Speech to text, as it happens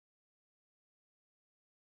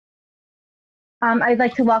I'd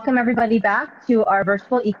like to welcome everybody back to our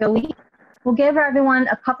virtual Eco Week. We'll give everyone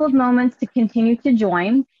a couple of moments to continue to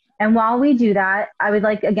join. And while we do that, I would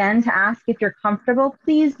like again to ask if you're comfortable,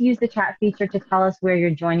 please use the chat feature to tell us where you're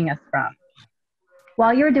joining us from.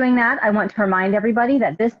 While you're doing that, I want to remind everybody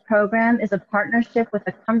that this program is a partnership with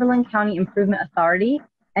the Cumberland County Improvement Authority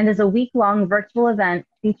and is a week-long virtual event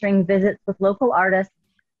featuring visits with local artists,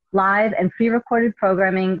 live and pre-recorded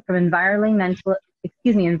programming from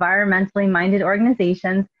environmentally minded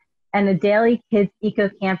organizations, and a daily kids eco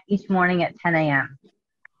camp each morning at 10 a.m.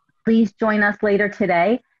 Please join us later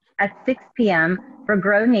today at 6 p.m. for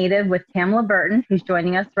Grow Native with Pam Burton, who's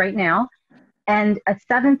joining us right now, and at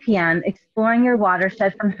 7 p.m. Exploring Your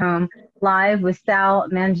Watershed from Home live with Sal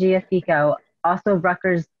Mangiafico, also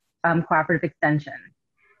Rutgers Cooperative Extension.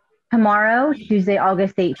 Tomorrow, Tuesday,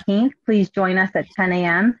 August 18th, please join us at 10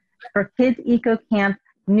 a.m. for Kids Eco Camp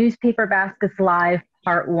Newspaper Baskets Live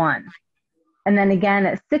Part 1. And then again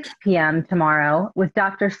at 6 p.m. tomorrow with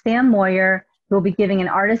Dr. Sam Moyer, who will be giving an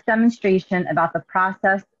artist demonstration about the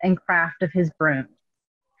process and craft of his broom.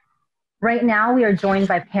 Right now, we are joined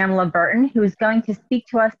by Pamela Burton, who is going to speak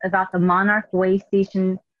to us about the Monarch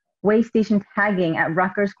Waystation tagging at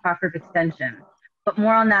Rutgers Cooperative Extension, but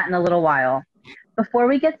more on that in a little while. Before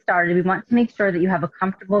we get started, we want to make sure that you have a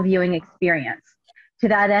comfortable viewing experience. To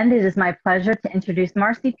that end, it is my pleasure to introduce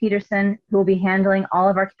Marcy Peterson, who will be handling all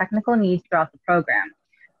of our technical needs throughout the program.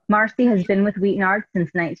 Marcy has been with WheatonArts since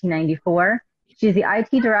 1994. She is the IT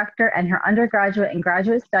director, and her undergraduate and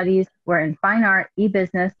graduate studies were in fine art,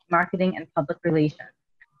 e-business, marketing, and public relations.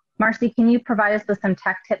 Marcy, can you provide us with some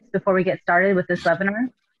tech tips before we get started with this webinar?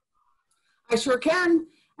 I sure can,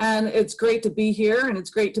 and it's great to be here, and it's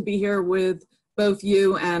great to be here with both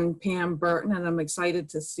you and Pam Burton, and I'm excited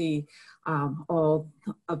to see learn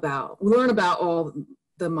about all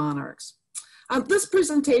the Monarchs. This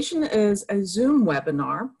presentation is a Zoom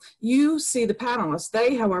webinar. You see the panelists.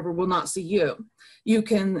 They, however, will not see you. You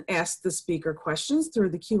can ask the speaker questions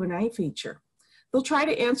through the Q&A feature. They'll try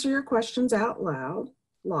to answer your questions out loud,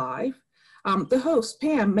 live. The host,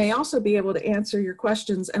 Pam, may also be able to answer your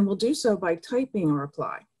questions and will do so by typing a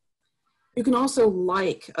reply. You can also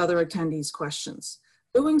like other attendees' questions.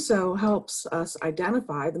 Doing so helps us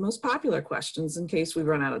identify the most popular questions in case we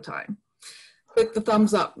run out of time. Click the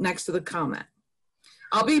thumbs up next to the comment.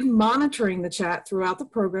 I'll be monitoring the chat throughout the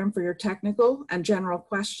program for your technical and general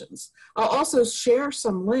questions. I'll also share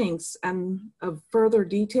some links and further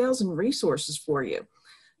details and resources for you.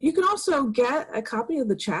 You can also get a copy of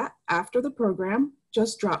the chat after the program.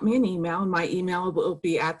 Just drop me an email, and my email will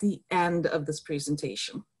be at the end of this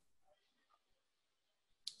presentation.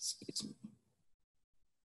 Excuse me.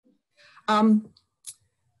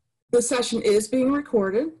 The session is being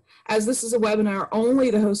recorded. As this is a webinar, only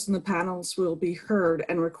the host and the panelists will be heard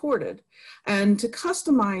and recorded. And to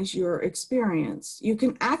customize your experience, you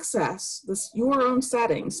can access your own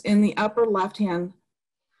settings in the upper left-hand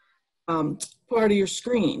part of your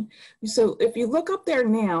screen. So if you look up there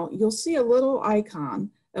now, you'll see a little icon,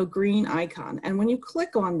 a green icon. And when you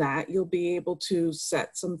click on that, you'll be able to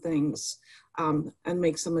set some things and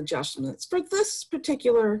make some adjustments. For this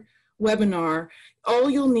particular webinar, all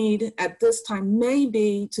you'll need at this time may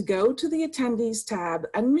be to go to the attendees tab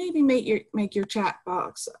and maybe make your chat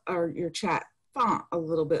box or your chat font a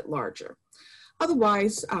little bit larger.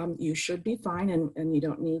 Otherwise, you should be fine, and you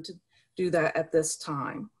don't need to do that at this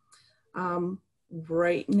time.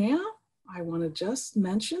 Right now, I want to just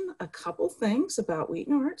mention a couple things about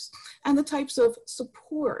WheatonArts and the types of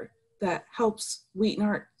support that helps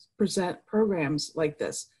WheatonArts present programs like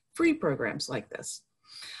this, free programs like this.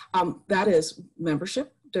 That is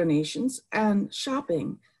membership, donations, and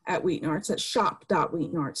shopping at WheatonArts at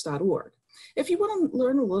shop.wheatonarts.org. If you want to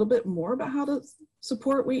learn a little bit more about how to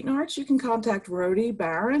support WheatonArts, you can contact Rhody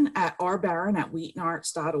Barron at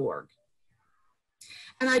rbarron@wheatonarts.org.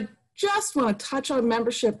 And I just want to touch on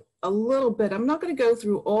membership a little bit. I'm not going to go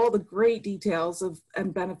through all the great details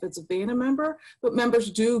and benefits of being a member, but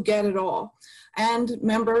members do get it all. And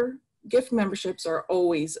gift memberships are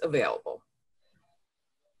always available.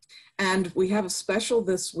 And we have a special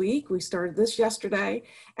this week. We started this yesterday,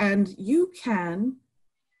 and you can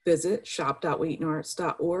visit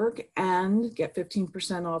shop.wheatonarts.org and get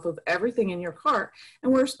 15% off of everything in your cart.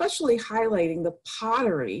 And we're especially highlighting the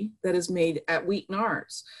pottery that is made at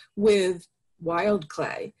WheatonArts with wild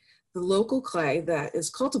clay, the local clay that is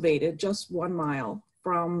cultivated just 1 mile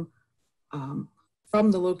from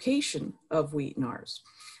the location of WheatonArts.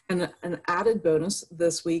 And an added bonus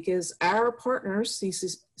this week is our partners,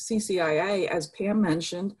 CCIA, as Pam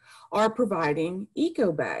mentioned, are providing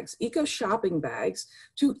eco bags, eco shopping bags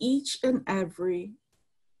to each and every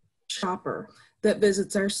shopper that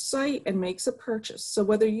visits our site and makes a purchase. So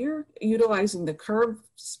whether you're utilizing the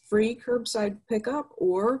free curbside pickup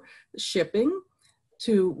or shipping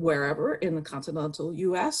to wherever in the continental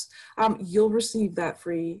US, you'll receive that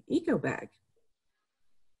free eco bag.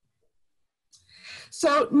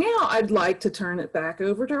 So now I'd like to turn it back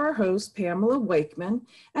over to our host, Pamela Wakeman.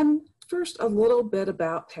 And first, a little bit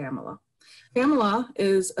about Pamela. Pamela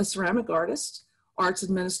is a ceramic artist, arts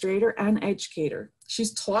administrator, and educator.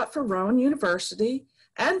 She's taught for Rowan University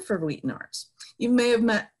and for WheatonArts. You may have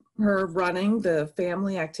met her running the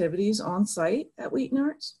family activities on site at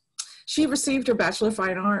WheatonArts. She received her Bachelor of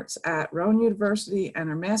Fine Arts at Rowan University and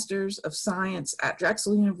her Master's of Science at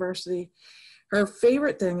Drexel University. Her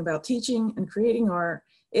favorite thing about teaching and creating art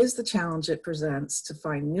is the challenge it presents to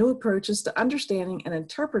find new approaches to understanding and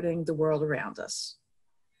interpreting the world around us.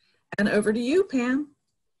 And over to you, Pam.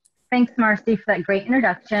 Thanks, Marcy, for that great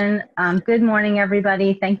introduction. Good morning,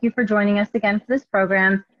 everybody. Thank you for joining us again for this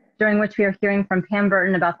program, during which we are hearing from Pam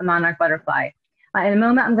Burton about the monarch butterfly. In a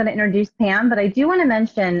moment, I'm going to introduce Pam, but I do want to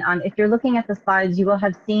mention, if you're looking at the slides, you will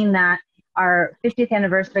have seen that our 50th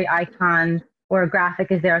anniversary icon or graphic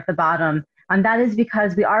is there at the bottom. That is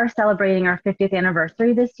because we are celebrating our 50th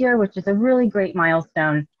anniversary this year, which is a really great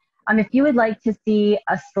milestone. If you would like to see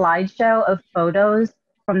a slideshow of photos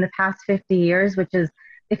from the past 50 years, which is,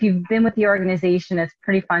 if you've been with the organization, it's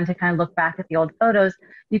pretty fun to kind of look back at the old photos.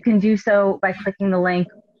 You can do so by clicking the link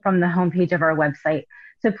from the homepage of our website.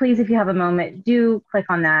 So please, if you have a moment, do click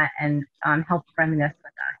on that and help reminisce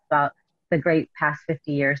with us about the great past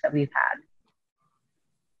 50 years that we've had.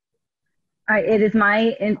 All right, it is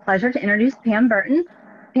my pleasure to introduce Pam Burton.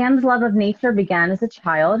 Pam's love of nature began as a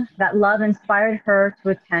child. That love inspired her to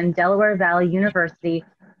attend Delaware Valley University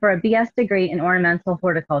for a BS degree in ornamental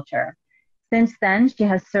horticulture. Since then, she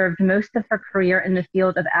has served most of her career in the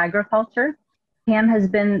field of agriculture. Pam has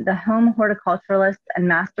been the home horticulturalist and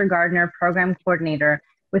master gardener program coordinator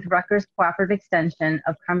with Rutgers Cooperative Extension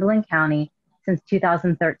of Cumberland County since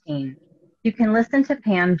 2013. You can listen to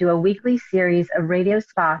Pam do a weekly series of radio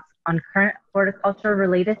spots on current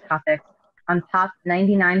horticulture-related topics on Pop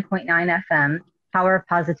 99.9 FM, Power of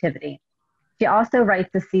Positivity. She also writes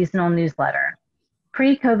a seasonal newsletter.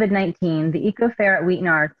 Pre-COVID-19, the Eco Fair at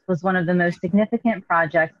WheatonArts was one of the most significant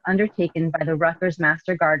projects undertaken by the Rutgers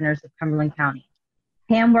Master Gardeners of Cumberland County.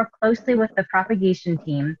 Pam worked closely with the propagation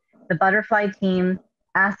team, the butterfly team,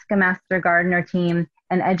 Ask a Master Gardener team,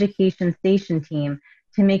 and education station team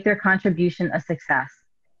to make their contribution a success.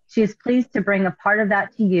 She is pleased to bring a part of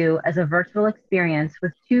that to you as a virtual experience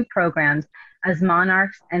with two programs, as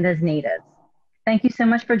Monarchs and as Natives. Thank you so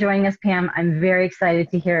much for joining us, Pam. I'm very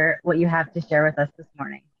excited to hear what you have to share with us this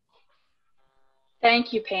morning.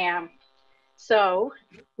 Thank you, Pam. So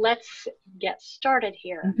let's get started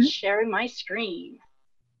here. Sharing my screen.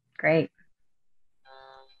 Great.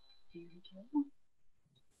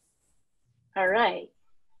 All right.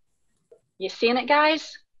 You seeing it,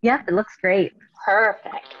 guys? Yep, it looks great.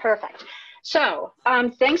 Perfect, perfect. So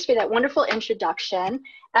thanks for that wonderful introduction.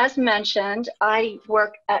 As mentioned, I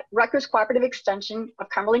work at Rutgers Cooperative Extension of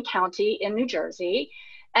Cumberland County in New Jersey.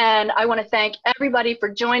 And I want to thank everybody for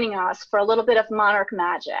joining us for a little bit of Monarch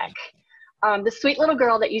magic. The sweet little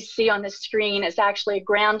girl that you see on the screen is actually a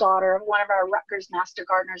granddaughter of one of our Rutgers Master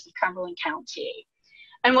Gardeners of Cumberland County.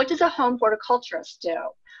 And what does a home horticulturist do?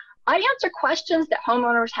 I answer questions that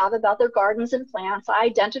homeowners have about their gardens and plants. I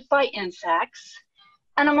identify insects.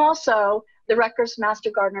 And I'm also the Rutgers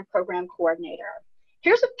Master Gardener Program Coordinator.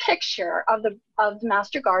 Here's a picture of the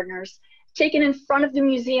Master Gardeners taken in front of the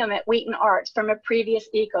museum at WheatonArts from a previous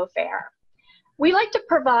eco fair. We like to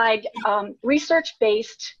provide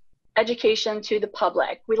research-based education to the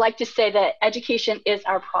public. We like to say that education is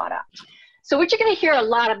our product. So what you're going to hear a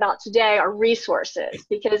lot about today are resources,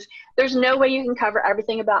 because there's no way you can cover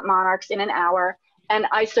everything about monarchs in an hour, and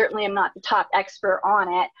I certainly am not the top expert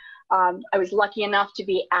on it. I was lucky enough to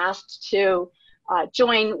be asked to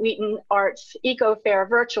join WheatonArts Eco Fair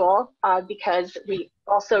Virtual because we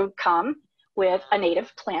also come with a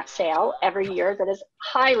native plant sale every year that is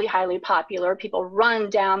highly, highly popular. People run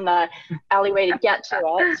down the alleyway to get to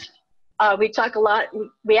it. We talk a lot,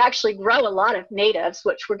 we actually grow a lot of natives,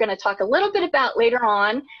 which we're going to talk a little bit about later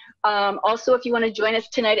on. Also, if you want to join us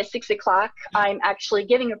tonight at 6 o'clock, I'm actually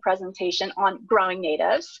giving a presentation on growing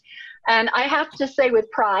natives. And I have to say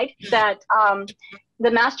with pride that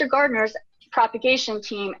the Master Gardeners propagation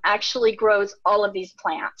team actually grows all of these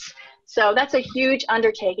plants. So that's a huge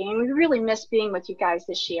undertaking, and we really miss being with you guys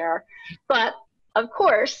this year. But of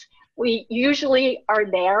course, we usually are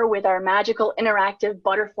there with our magical interactive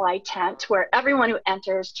butterfly tent where everyone who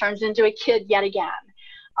enters turns into a kid yet again.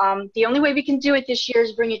 The only way we can do it this year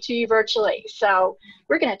is bring it to you virtually. So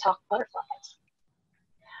we're going to talk butterflies.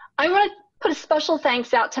 I want to put a special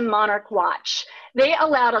thanks out to Monarch Watch. They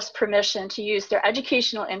allowed us permission to use their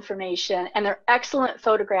educational information and their excellent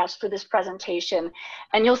photographs for this presentation.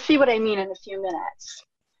 And you'll see what I mean in a few minutes.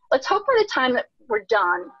 Let's hope by the time that we're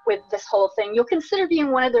done with this whole thing, you'll consider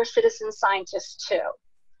being one of their citizen scientists too.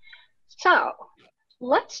 So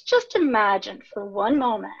let's just imagine for one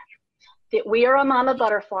moment that we are a mama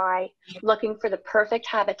butterfly looking for the perfect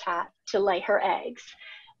habitat to lay her eggs.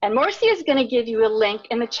 And Maurice is going to give you a link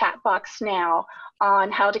in the chat box now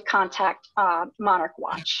on how to contact Monarch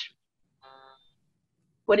Watch.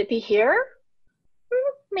 Would it be here?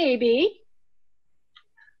 Maybe.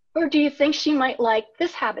 Or do you think she might like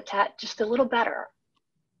this habitat just a little better?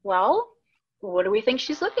 Well, what do we think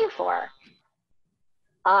she's looking for?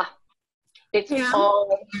 Ah, it's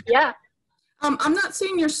all, yeah. I'm not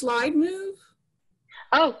seeing your slide move.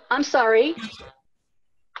 Oh, I'm sorry.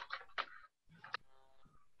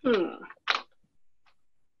 There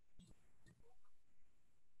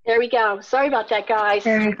we go. Sorry about that, guys.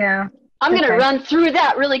 There we go. I'm going to run through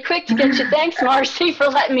that really quick to get you. Thanks, Marcy, for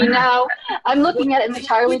letting me know. I'm looking at an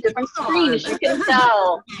entirely different screen, as you can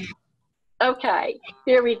tell. Okay,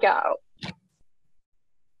 here we go.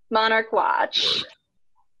 Monarch Watch.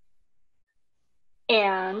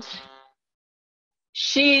 And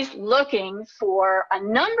she's looking for a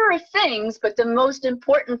number of things, but the most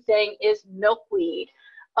important thing is milkweed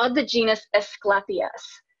of the genus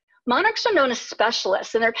Asclepias. Monarchs are known as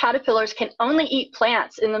specialists, and their caterpillars can only eat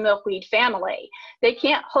plants in the milkweed family. They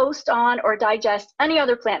can't host on or digest any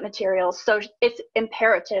other plant materials, so it's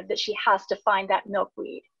imperative that she has to find that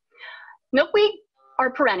milkweed. Milkweed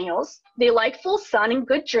are perennials. They like full sun and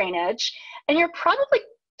good drainage, and you're probably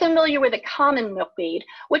familiar with a common milkweed,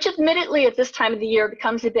 which admittedly at this time of the year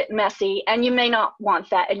becomes a bit messy, and you may not want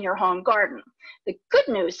that in your home garden. The good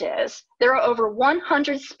news is there are over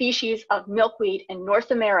 100 species of milkweed in North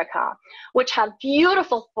America, which have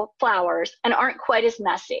beautiful flowers and aren't quite as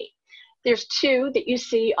messy. There's two that you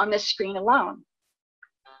see on this screen alone.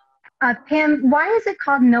 Pam, why is it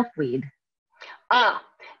called milkweed?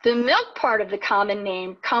 The milk part of the common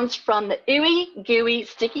name comes from the ooey, gooey,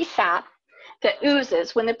 sticky sap that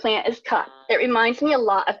oozes when the plant is cut. It reminds me a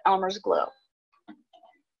lot of Elmer's glue.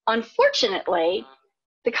 Unfortunately,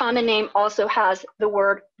 the common name also has the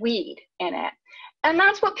word weed in it. And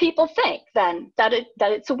that's what people think then, that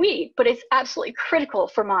it's a weed, but it's absolutely critical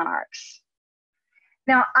for monarchs.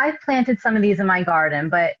 Now, I've planted some of these in my garden,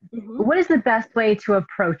 but what is the best way to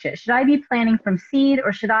approach it? Should I be planting from seed,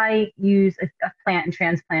 or should I use a plant and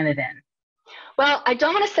transplant it in? Well, I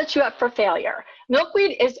don't want to set you up for failure.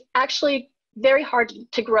 Milkweed is actually very hard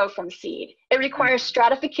to grow from seed. It requires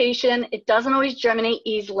stratification. It doesn't always germinate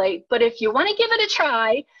easily, but if you want to give it a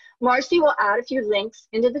try, Marcy will add a few links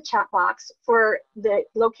into the chat box for the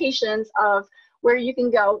locations of where you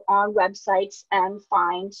can go on websites and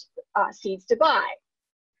find seeds to buy.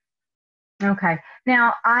 Okay.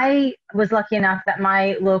 Now, I was lucky enough that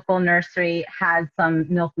my local nursery had some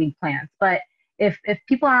milkweed plants, but if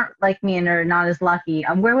people aren't like me and are not as lucky,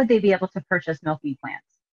 where would they be able to purchase milkweed plants?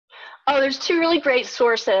 Oh, there's two really great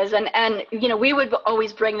sources, and you know, we would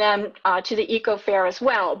always bring them to the Eco Fair as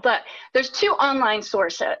well, but there's two online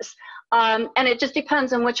sources, and it just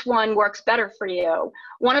depends on which one works better for you.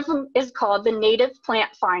 One of them is called the Native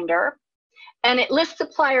Plant Finder, and it lists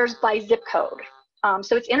suppliers by zip code,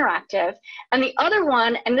 so it's interactive. And the other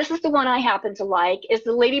one, and this is the one I happen to like, is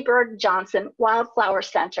the Lady Bird Johnson Wildflower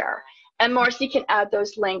Center, and Marcy can add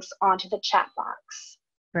those links onto the chat box.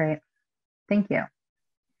 Great, thank you.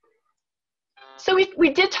 So we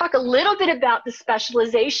did talk a little bit about the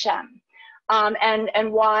specialization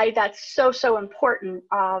and why that's so important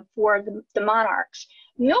for the monarchs.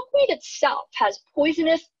 Milkweed itself has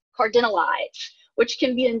poisonous cardinalides, which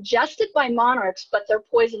can be ingested by monarchs, but they're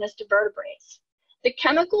poisonous to vertebrates. The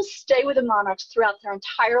chemicals stay with the monarchs throughout their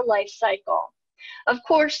entire life cycle. Of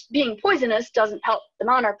course, being poisonous doesn't help the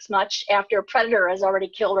monarchs much after a predator has already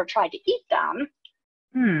killed or tried to eat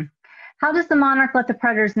them. How does the monarch let the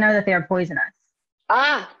predators know that they are poisonous?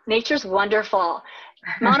 Nature's wonderful.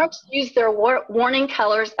 Monarchs use their warning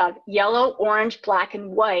colors of yellow, orange, black,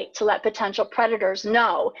 and white to let potential predators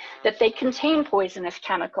know that they contain poisonous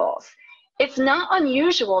chemicals. It's not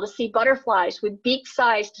unusual to see butterflies with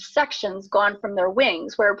beak-sized sections gone from their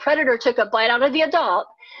wings, where a predator took a bite out of the adult,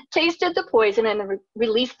 tasted the poison, and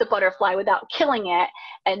released the butterfly without killing it,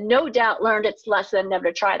 and no doubt learned its lesson never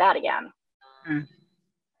to try that again.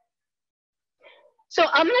 So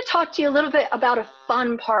I'm going to talk to you a little bit about a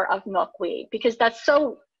fun part of milkweed, because that's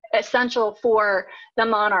so essential for the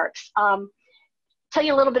monarchs. tell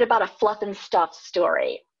you a little bit about a fluff and stuff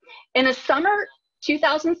story. In the summer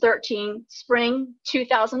 2013, spring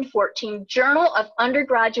 2014 Journal of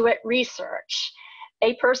Undergraduate Research,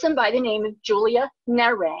 a person by the name of Julia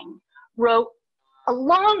Nering wrote a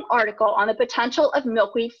long article on the potential of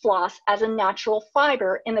milkweed floss as a natural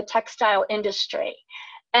fiber in the textile industry.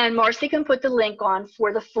 And Marcy can put the link on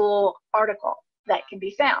for the full article that can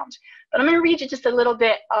be found. But I'm going to read you just a little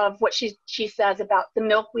bit of what she says about the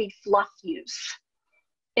milkweed fluff use.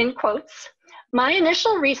 In quotes, "My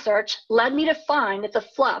initial research led me to find that the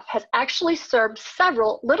fluff has actually served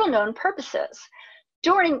several little-known purposes.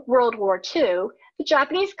 During World War II, the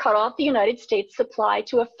Japanese cut off the United States supply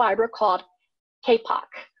to a fiber called kapok.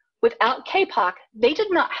 Without kapok, they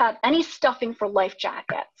did not have any stuffing for life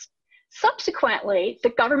jackets. Subsequently, the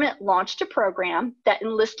government launched a program that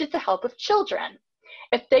enlisted the help of children.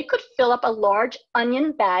 If they could fill up a large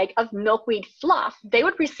onion bag of milkweed fluff, they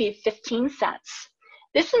would receive 15 cents.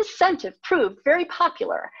 This incentive proved very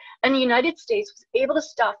popular, and the United States was able to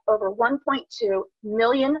stuff over 1.2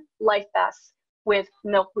 million life vests with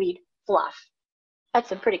milkweed fluff." That's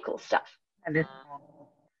some pretty cool stuff. That is cool.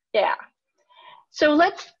 Yeah. So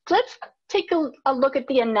let's take a look at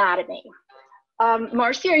the anatomy.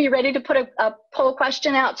 Marcy, are you ready to put a poll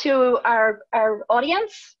question out to our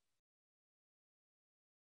audience?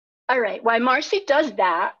 All right, while Marcy does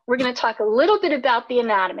that, we're going to talk a little bit about the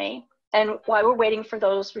anatomy and why we're waiting for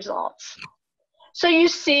those results. So you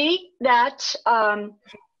see that on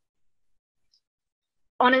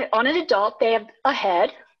an adult, they have a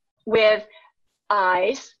head with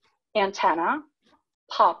eyes, antenna,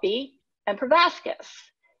 poppy, and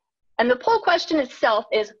proboscis. And the poll question itself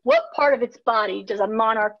is, what part of its body does a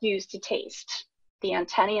monarch use to taste? The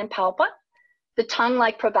antennae and palpa, the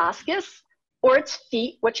tongue-like proboscis, or its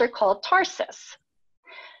feet, which are called tarsus?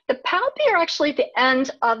 The palpi are actually the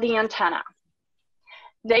end of the antenna.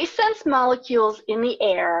 They sense molecules in the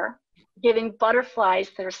air, giving butterflies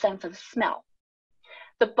their sense of smell.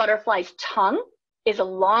 The butterfly's tongue is a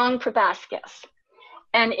long proboscis,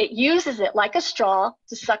 and it uses it like a straw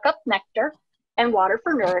to suck up nectar and water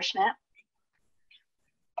for nourishment,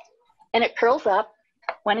 and it curls up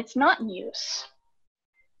when it's not in use.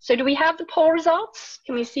 So do we have the poll results?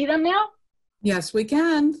 Can we see them now? Yes, we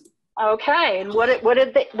can. Okay, and what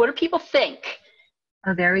do people think?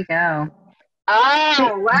 Oh, there we go.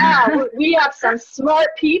 Oh, wow, we have some smart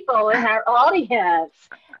people in our audience.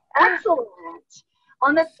 Excellent.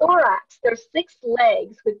 On the thorax, there's 6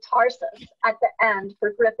 legs with tarsus at the end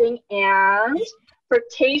for gripping and for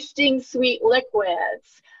tasting sweet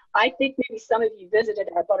liquids. I think maybe some of you visited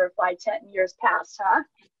our butterfly tent in years past, huh?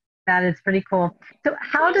 That is pretty cool. So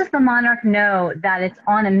how does the monarch know that it's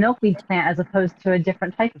on a milkweed plant as opposed to a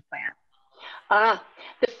different type of plant?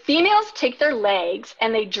 The females take their legs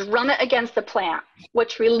and they drum it against the plant,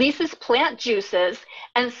 which releases plant juices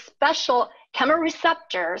and special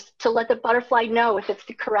chemoreceptors to let the butterfly know if it's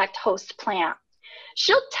the correct host plant.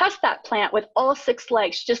 She'll test that plant with all 6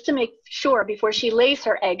 legs just to make sure before she lays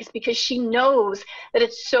her eggs, because she knows that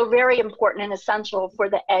it's so very important and essential for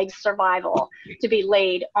the egg's survival to be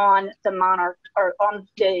laid on the monarch or on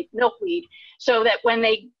the milkweed, so that when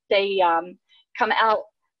they come out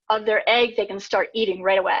of their egg, they can start eating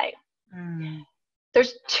right away.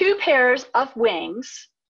 There's 2 pairs of wings,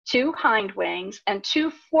 2 hind wings and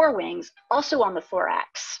 2 forewings also on the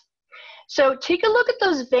thorax. So take a look at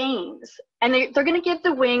those veins, and they're going to give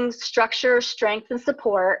the wings structure, strength, and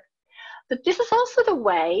support. But this is also the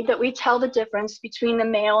way that we tell the difference between the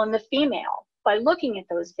male and the female, by looking at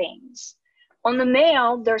those veins. On the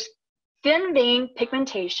male, there's thin vein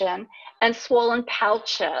pigmentation and swollen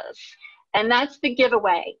pouches, and that's the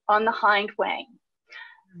giveaway on the hind wing.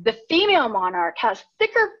 The female monarch has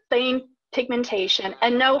thicker vein pigmentation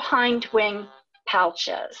and no hind wing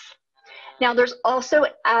pouches. Now there's also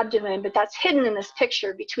an abdomen, but that's hidden in this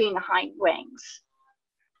picture between the hind wings.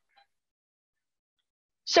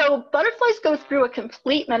 So butterflies go through a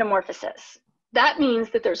complete metamorphosis. That means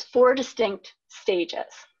that there's 4 distinct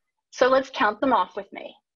stages. So let's count them off with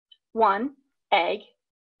me. 1, egg.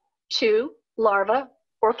 2, larva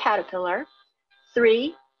or caterpillar.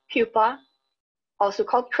 3, pupa, also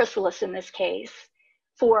called chrysalis in this case.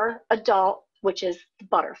 4, adult, which is the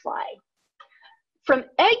butterfly. From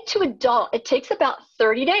egg to adult, it takes about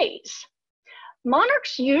 30 days.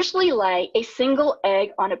 Monarchs usually lay a single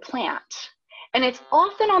egg on a plant, and it's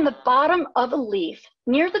often on the bottom of a leaf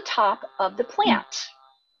near the top of the plant.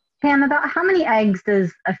 Pam, about how many eggs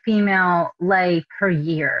does a female lay per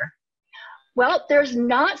year? Well, there's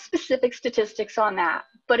not specific statistics on that,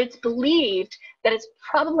 but it's believed that it's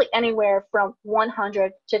probably anywhere from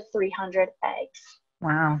 100 to 300 eggs.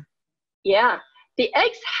 Wow. Yeah. The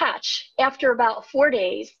eggs hatch after about 4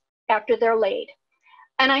 days after they're laid.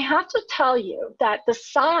 And I have to tell you that the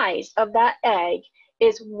size of that egg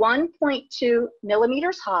is 1.2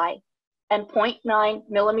 millimeters high and 0.9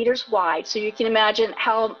 millimeters wide. So you can imagine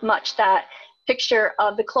how much that picture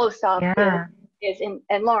of the close-up is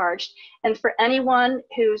enlarged. And for anyone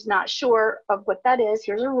who's not sure of what that is,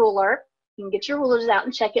 here's a ruler. You can get your rulers out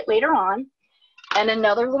and check it later on. And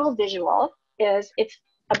another little visual is it's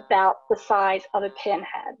about the size of a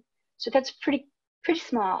pinhead. So that's pretty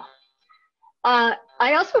small. I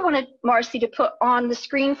also wanted Marcy to put on the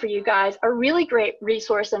screen for you guys a really great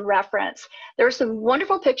resource and reference. There are some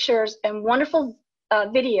wonderful pictures and wonderful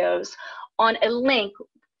videos on a link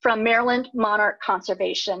from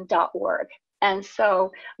marylandmonarchconservation.org. And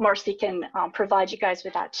so Marcy can provide you guys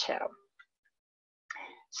with that too.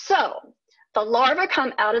 So the larvae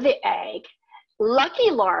come out of the egg. Lucky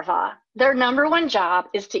larvae, their #1 job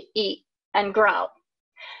is to eat and grow.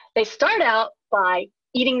 They start out by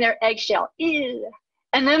eating their eggshell,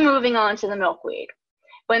 and then moving on to the milkweed.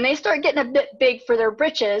 When they start getting a bit big for their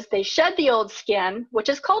britches, they shed the old skin, which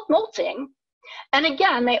is called molting. And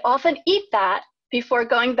again, they often eat that before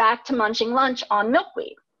going back to munching lunch on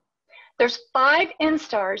milkweed. There's 5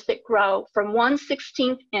 instars that grow from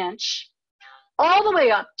 1/16 inch all the way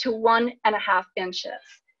up to 1.5 inches.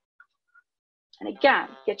 And again,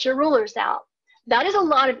 get your rulers out. That is a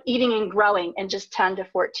lot of eating and growing in just 10 to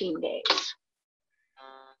 14 days.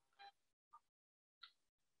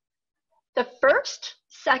 The first,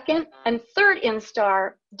 second, and third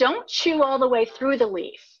instar don't chew all the way through the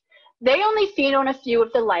leaf. They only feed on a few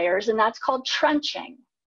of the layers, and that's called trenching.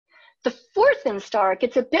 The fourth instar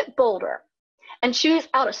gets a bit bolder and chews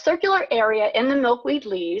out a circular area in the milkweed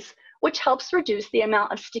leaves, which helps reduce the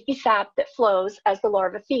amount of sticky sap that flows as the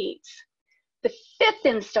larva feeds. The fifth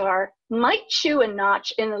instar might chew a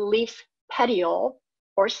notch in the leaf's petiole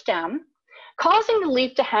or stem, causing the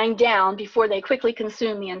leaf to hang down before they quickly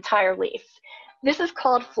consume the entire leaf. This is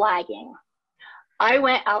called flagging. I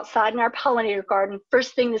went outside in our pollinator garden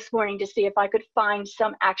first thing this morning to see if I could find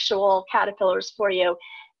some actual caterpillars for you,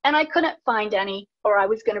 and I couldn't find any, or I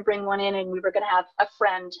was going to bring one in and we were going to have a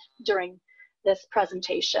friend during this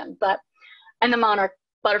presentation, and the monarch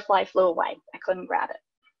butterfly flew away. I couldn't grab it.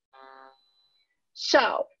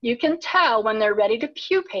 So you can tell when they're ready to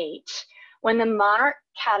pupate when the monarch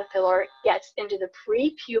caterpillar gets into the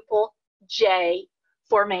prepupal J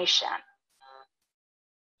formation.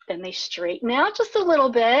 Then they straighten out just a little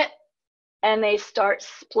bit and they start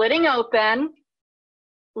splitting open.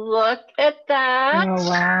 Look at that. Oh,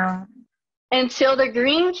 wow. Until the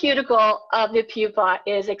green cuticle of the pupa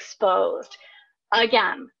is exposed.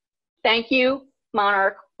 Again, thank you,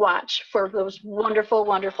 Monarch Watch, for those wonderful,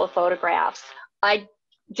 wonderful photographs. I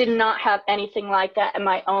did not have anything like that in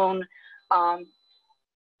my own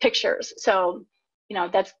pictures. So, you know,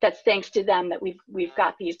 that's thanks to them that we've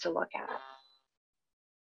got these to look at.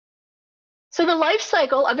 So the life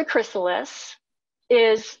cycle of a chrysalis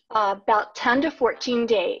is about 10 to 14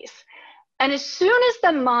 days. And as soon as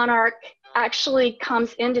the monarch actually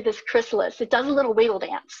comes into this chrysalis, it does a little wiggle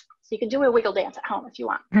dance. So you can do a wiggle dance at home if you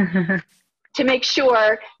want to make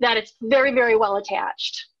sure that it's very, very well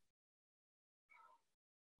attached.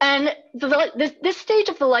 And this stage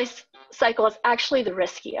of the life cycle is actually the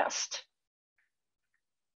riskiest.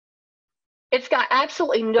 It's got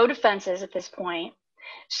absolutely no defenses at this point.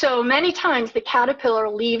 So many times the caterpillar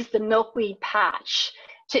leaves the milkweed patch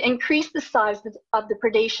to increase the size of the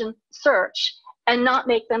predation search and not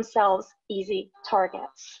make themselves easy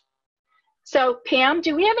targets. So Pam,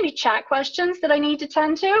 do we have any chat questions that I need to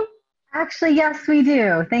tend to? Actually, yes, we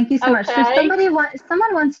do. Thank you so much. So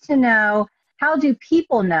someone wants to know, how do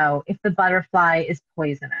people know if the butterfly is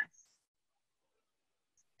poisonous?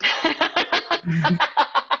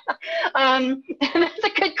 That's a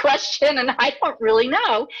good question, and I don't really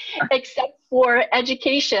know, except for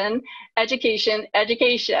education,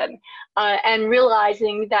 and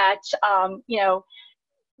realizing that you know,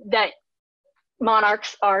 that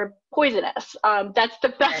monarchs are poisonous. That's the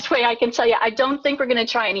best way I can tell you. I don't think we're going to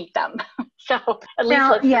try and eat them. So at least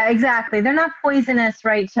now, yeah, exactly. They're not poisonous,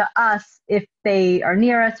 right, to us if they are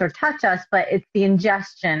near us or touch us, but it's the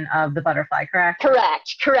ingestion of the butterfly, correct?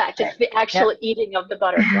 Correct. Right. It's the actual eating of the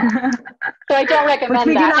butterfly. So I don't recommend Which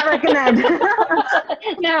we that. do not recommend.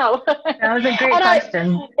 No. That was a great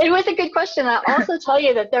question. It was a good question. I'll also tell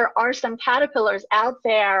you that there are some caterpillars out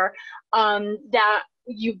there that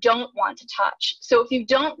you don't want to touch. So if you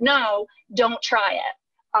don't know, don't try it.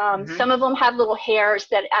 Some of them have little hairs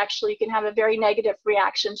that actually can have a very negative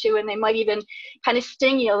reaction to, and they might even kind of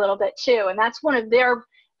sting you a little bit too. And that's one of their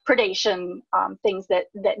predation things that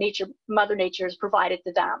Mother Nature has provided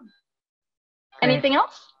to them. Great. Anything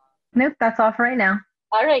else? Nope, that's all for right now.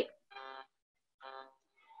 All right.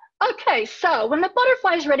 Okay, so when the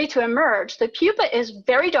butterfly is ready to emerge, the pupa is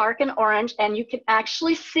very dark and orange, and you can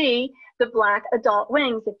actually see the black adult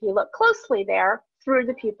wings if you look closely there through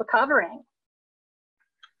the pupa covering.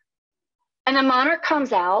 And the monarch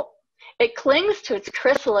comes out. It clings to its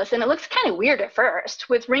chrysalis, and it looks kind of weird at first,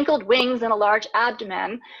 with wrinkled wings and a large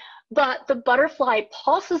abdomen. But the butterfly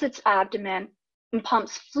pulses its abdomen and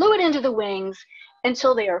pumps fluid into the wings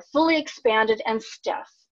until they are fully expanded and stiff.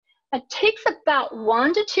 It takes about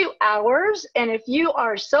 1 to 2 hours, and if you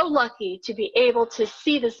are so lucky to be able to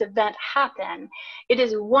see this event happen, it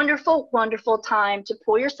is a wonderful, wonderful time to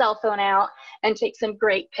pull your cell phone out and take some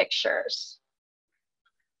great pictures.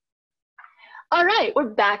 All right, we're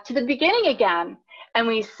back to the beginning again, and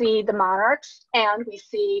we see the monarchs and we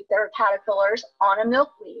see their caterpillars on a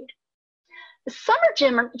milkweed. The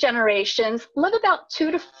summer generations live about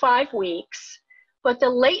 2 to 5 weeks, but the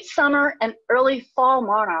late summer and early fall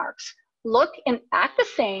monarchs look and act the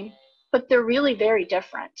same, but they're really very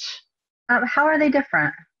different. How are they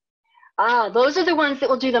different? Those are the ones that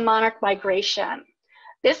will do the monarch migration.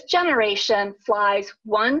 This generation flies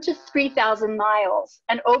 1,000 to 3,000 miles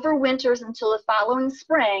and overwinters until the following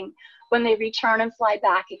spring when they return and fly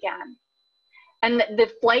back again. And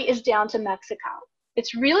the flight is down to Mexico.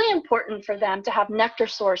 It's really important for them to have nectar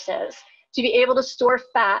sources to be able to store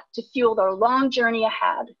fat to fuel their long journey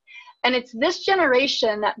ahead. And it's this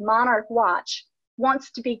generation that Monarch Watch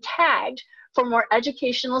wants to be tagged for more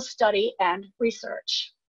educational study and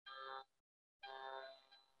research.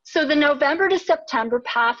 So the November to September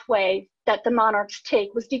pathway that the monarchs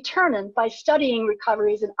take was determined by studying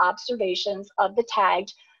recoveries and observations of the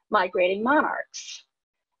tagged migrating monarchs.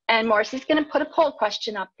 And Maurice is going to put a poll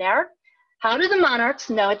question up there. How do the monarchs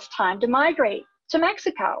know it's time to migrate to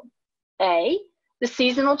Mexico? A, the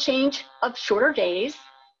seasonal change of shorter days.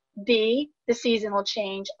 B, the seasonal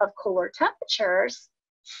change of cooler temperatures.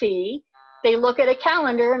 C, they look at a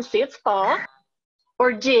calendar and see it's fall.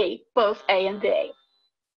 Or D, both A and B.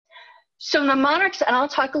 So the monarchs, and I'll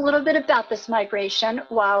talk a little bit about this migration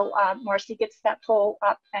while Marcy gets that poll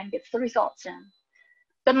up and gets the results in.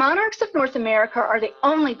 The monarchs of North America are the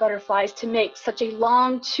only butterflies to make such a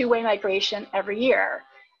long two-way migration every year.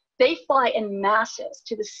 They fly in masses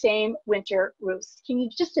to the same winter roost. Can you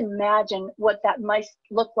just imagine what that might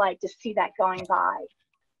look like to see that going by?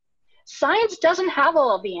 Science doesn't have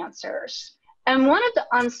all of the answers. And one of the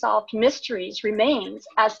unsolved mysteries remains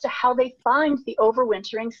as to how they find the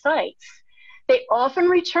overwintering sites. They often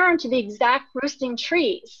return to the exact roosting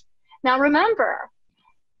trees. Now remember,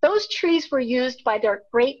 those trees were used by their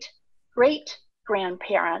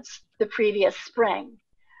great-great-grandparents the previous spring.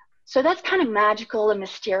 So that's kind of magical and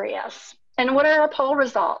mysterious. And what are our poll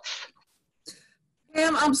results?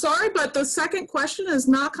 Pam, I'm sorry, but the second question is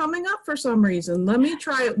not coming up for some reason. Let me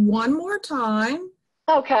try it one more time.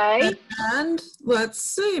 Okay. And let's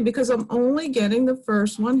see, because I'm only getting the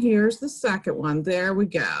first one. Here's the second one. There we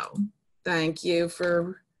go. Thank you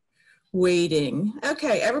for waiting.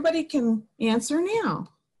 Okay, everybody can answer now.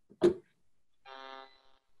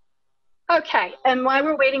 Okay, and while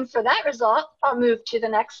we're waiting for that result, I'll move to the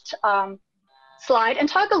next slide and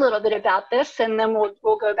talk a little bit about this, and then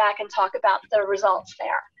we'll go back and talk about the results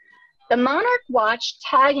there. The Monarch Watch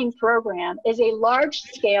tagging program is a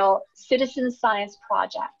large-scale citizen science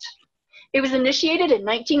project. It was initiated in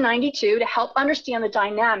 1992 to help understand the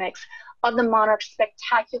dynamics of the monarch's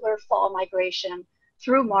spectacular fall migration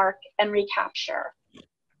through mark and recapture.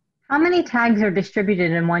 How many tags are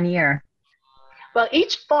distributed in one year? Well,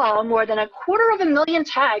 each fall, more than 250,000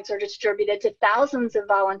 tags are distributed to thousands of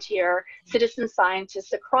volunteer citizen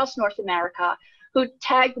scientists across North America who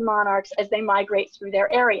tag the monarchs as they migrate through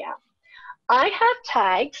their area. I have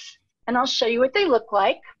tags, and I'll show you what they look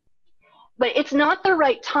like, but it's not the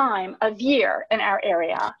right time of year in our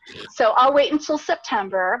area. So I'll wait until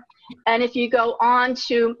September, and if you go on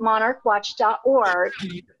to monarchwatch.org,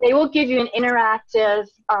 they will give you an interactive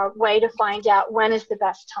way to find out when is the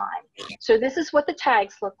best time. So this is what the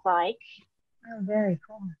tags look like. Oh, very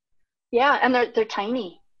cool. Yeah, and they're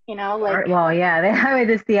tiny, you know. Like, well, yeah, they would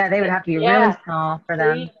have to be really small for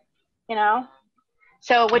them. You know.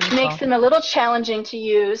 So, which makes them a little challenging to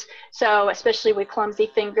use, so especially with clumsy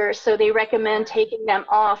fingers. So they recommend taking them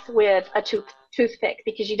off with a toothpick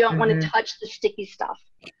because you don't want to touch the sticky stuff.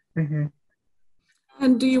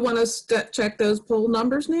 And do you want to check those poll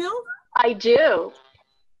numbers now? I do.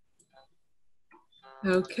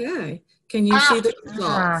 Okay. Can you see the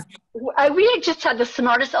results? We just had the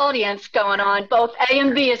smartest audience going on. Both A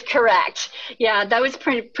and B is correct. Yeah, that was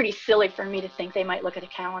pretty silly for me to think they might look at a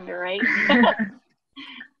calendar, right?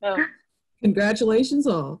 So, congratulations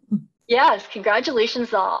all. Yes,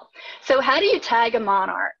 congratulations all. So how do you tag a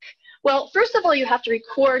monarch? Well, first of all, you have to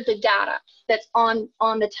record the data that's on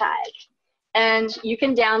the tag. And you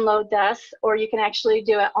can download this, or you can actually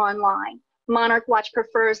do it online. Monarch Watch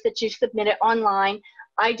prefers that you submit it online.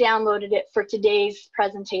 I downloaded it for today's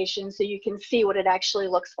presentation so you can see what it actually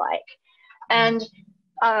looks like. And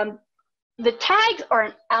the tags are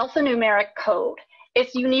an alphanumeric code.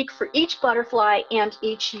 It's unique for each butterfly and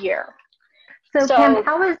each year. So Pam,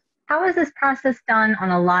 how is this process done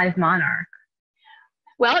on a live monarch?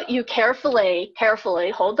 Well, you carefully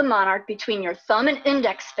hold the monarch between your thumb and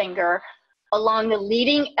index finger along the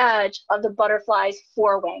leading edge of the butterfly's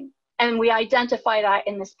forewing. And we identify that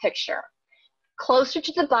in this picture. Closer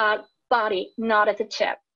to the body, not at the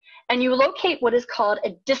tip. And you locate what is called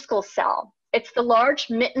a discal cell. It's the large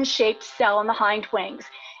mitten-shaped cell on the hind wings.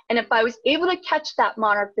 And if I was able to catch that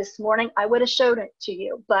monarch this morning, I would have showed it to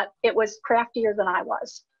you, but it was craftier than I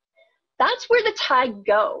was. That's where the tag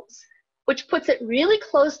goes, which puts it really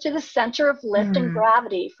close to the center of lift and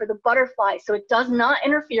gravity for the butterfly, so it does not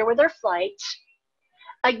interfere with their flight.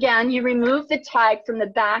 Again, you remove the tag from the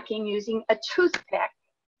backing using a toothpick,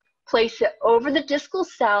 place it over the discal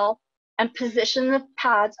cell, and position the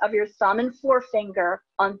pads of your thumb and forefinger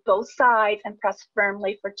on both sides and press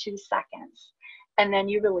firmly for 2 seconds. And then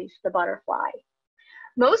you release the butterfly.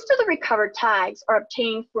 Most of the recovered tags are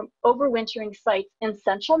obtained from overwintering sites in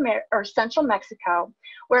central Mexico,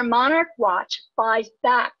 where Monarch Watch buys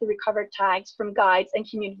back the recovered tags from guides and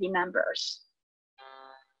community members.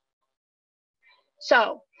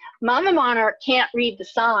 So, Mama Monarch can't read the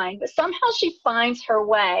sign, but somehow she finds her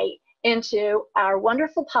way into our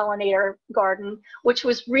wonderful pollinator garden, which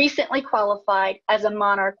was recently qualified as a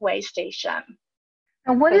Monarch Waystation.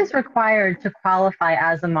 And what is required to qualify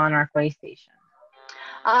as a Monarch Waystation?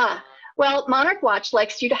 Well, Monarch Watch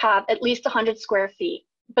likes you to have at least 100 square feet,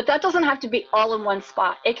 but that doesn't have to be all in one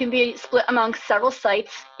spot. It can be split among several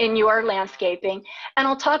sites in your landscaping, and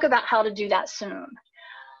I'll talk about how to do that soon.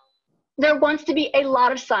 There wants to be a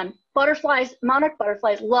lot of sun. Monarch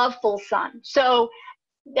butterflies love full sun, so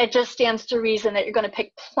it just stands to reason that you're going to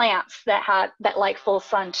pick plants that like full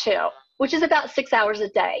sun too, which is about 6 hours a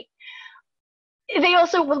day. They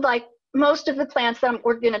also would like, most of the plants that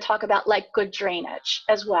we're going to talk about like good drainage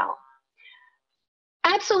as well.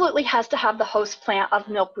 Absolutely has to have the host plant of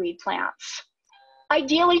milkweed plants.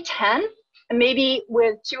 Ideally 10, maybe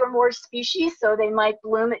with 2 or more species, so they might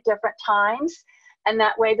bloom at different times, and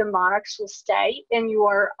that way the monarchs will stay in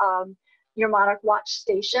your Monarch Watch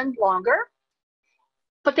station longer.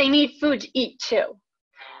 But they need food to eat too.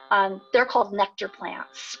 They're called nectar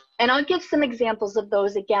plants. And I'll give some examples of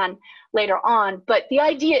those again later on, but the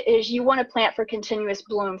idea is you want to plant for continuous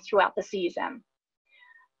bloom throughout the season.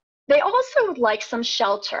 They also would like some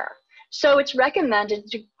shelter, so it's recommended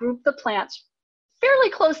to group the plants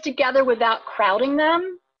fairly close together without crowding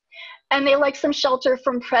them, and they like some shelter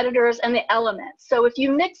from predators and the elements. So if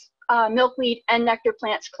you mix milkweed and nectar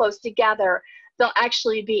plants close together, they'll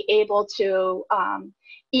actually be able to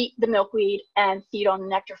eat the milkweed and feed on the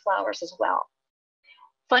nectar flowers as well.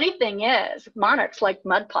 Funny thing is, monarchs like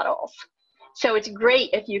mud puddles. So it's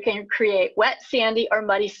great if you can create wet, sandy, or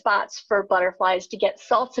muddy spots for butterflies to get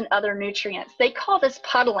salts and other nutrients. They call this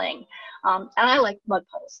puddling, and I like mud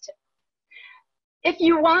puddles too. If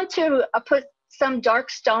you want to put some dark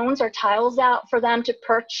stones or tiles out for them to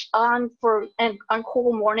perch on on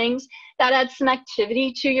cool mornings, that adds some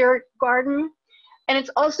activity to your garden. And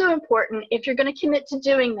it's also important, if you're going to commit to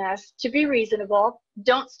doing this, to be reasonable.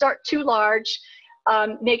 Don't start too large.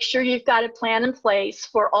 Make sure you've got a plan in place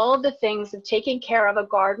for all of the things of taking care of a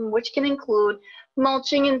garden, which can include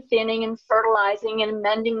mulching and thinning and fertilizing and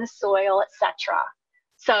amending the soil, etc.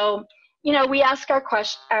 So, you know, we ask the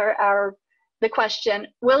question,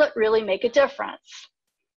 will it really make a difference?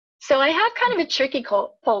 So I have kind of a tricky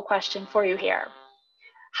poll question for you here.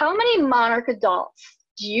 How many monarch adults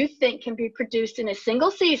do you think can be produced in a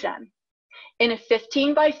single season in a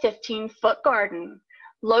 15 by 15 foot garden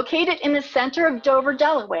located in the center of Dover,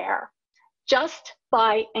 Delaware, just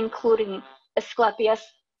by including Asclepias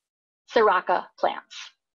siraca plants?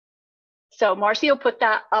 So Marcy will put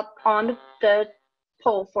that up on the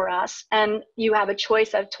poll for us, and you have a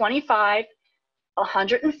choice of 25,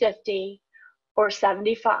 150, or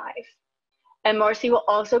 75. And Marcy will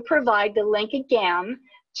also provide the link again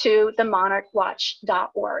to the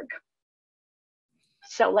monarchwatch.org.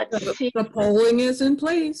 So let's see. The polling is in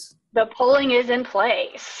place. The polling is in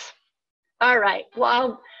place. All right,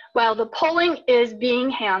 while the polling is being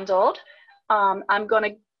handled, I'm going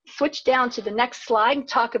to switch down to the next slide and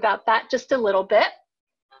talk about that just a little bit.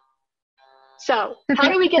 So how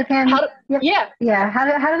do we get, how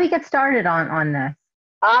do we get started on this?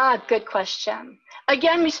 Good question.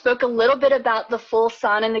 Again, we spoke a little bit about the full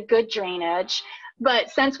sun and the good drainage, but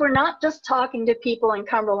since we're not just talking to people in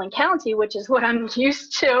Cumberland County, which is what I'm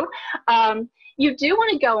used to, you do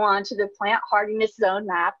want to go on to the plant hardiness zone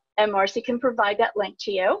map, and Marcy can provide that link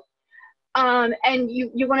to you. And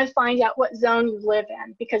you want to find out what zone you live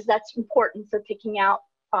in, because that's important for picking out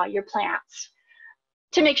your plants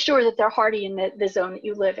to make sure that they're hardy in the zone that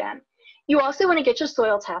you live in. You also want to get your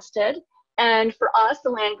soil tested. And for us, the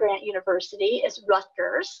land grant university is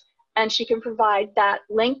Rutgers, and she can provide that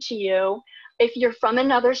link to you. If you're from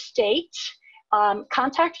another state,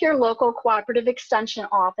 contact your local cooperative extension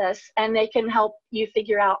office, and they can help you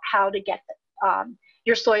figure out how to get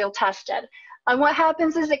your soil tested. And what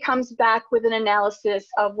happens is it comes back with an analysis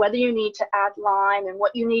of whether you need to add lime and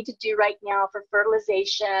what you need to do right now for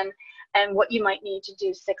fertilization and what you might need to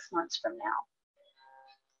do 6 months from now.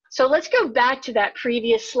 So let's go back to that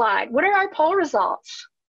previous slide. What are our poll results?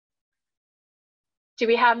 Do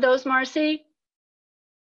we have those, Marcy?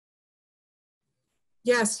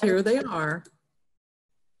 Yes, here they are.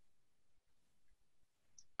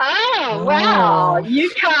 Oh, wow,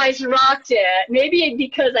 you guys rocked it. Maybe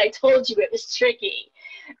because I told you it was tricky.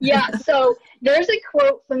 Yeah, so there's a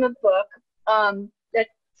quote from the book that's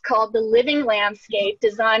called The Living Landscape,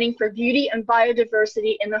 Designing for Beauty and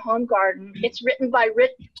Biodiversity in the Home Garden. It's written by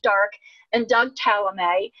Rick Dark and Doug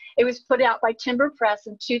Talame. It was put out by Timber Press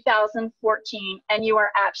in 2014, and you are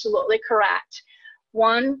absolutely correct.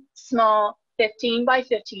 One small 15 by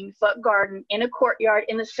 15 foot garden in a courtyard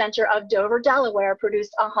in the center of Dover, Delaware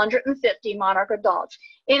produced 150 monarch adults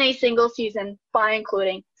in a single season by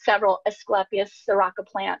including several Asclepias sirocco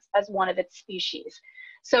plants as one of its species.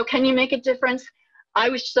 So can you make a difference? I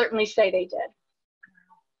would certainly say they did.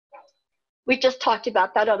 We just talked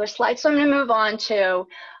about that other slide, so I'm going to move on to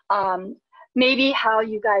maybe how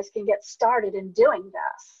you guys can get started in doing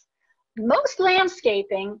this. Most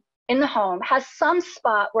landscaping in the home has some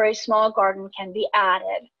spot where a small garden can be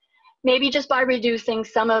added, maybe just by reducing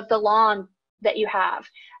some of the lawn that you have.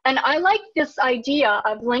 And I like this idea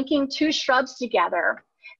of linking two shrubs together.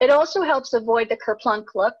 It also helps avoid the kerplunk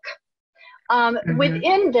look.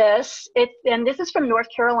 Within this, and this is from North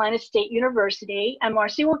Carolina State University, and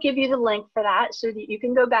Marcy will give you the link for that so that you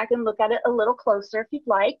can go back and look at it a little closer if you'd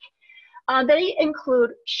like. They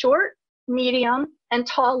include short, medium, and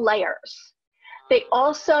tall layers. They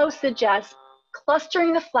also suggest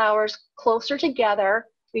clustering the flowers closer together.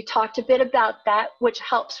 We talked a bit about that, which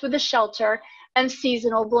helps with the shelter and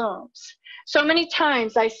seasonal blooms. So many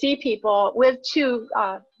times I see people with two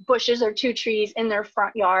bushes or two trees in their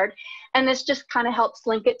front yard, and this just kind of helps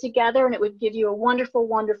link it together, and it would give you a wonderful,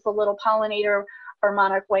 wonderful little pollinator or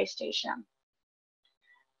monarch waystation.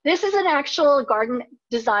 This is an actual garden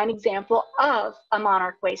design example of a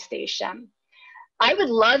monarch waystation. I would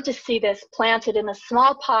love to see this planted in a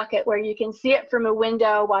small pocket where you can see it from a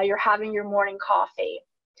window while you're having your morning coffee.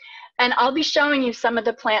 And I'll be showing you some of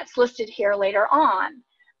the plants listed here later on.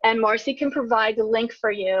 And Marcy can provide the link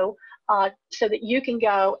for you so that you can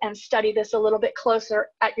go and study this a little bit closer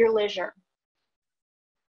at your leisure.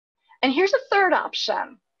 And here's a third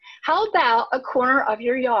option. How about a corner of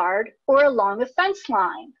your yard or along a fence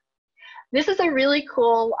line? This is a really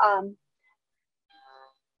cool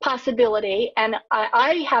possibility, and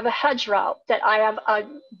I have a hedgerow that I have a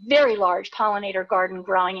very large pollinator garden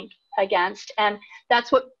growing against, and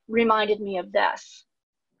that's what reminded me of this.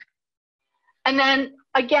 And then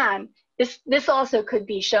again, this also could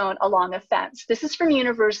be shown along a fence. This is from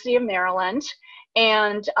University of Maryland,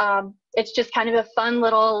 and it's just kind of a fun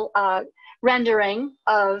little rendering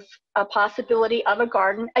of a possibility of a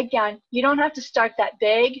garden. Again, you don't have to start that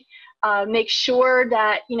big. Make sure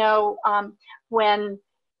that, you know,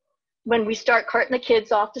 when we start carting the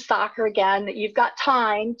kids off to soccer again, that you've got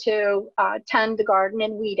time to tend the garden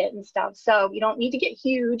and weed it and stuff. So you don't need to get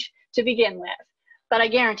huge to begin with, but I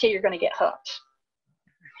guarantee you're going to get hooked.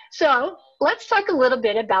 So let's talk a little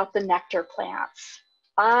bit about the nectar plants.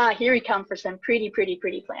 Here we come for some pretty, pretty,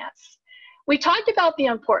 pretty plants. We talked about the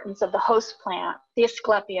importance of the host plant, the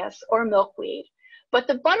Asclepias or milkweed, but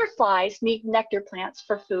the butterflies need nectar plants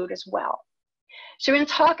for food as well. So we're going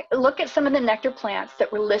to look at some of the nectar plants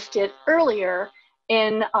that were listed earlier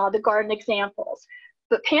in the garden examples.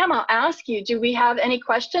 But Pam, I'll ask you, do we have any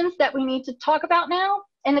questions that we need to talk about now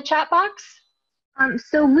in the chat box?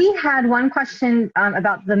 So we had one question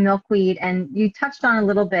about the milkweed, and you touched on a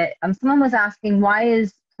little bit. Someone was asking, why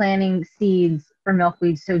is planting seeds for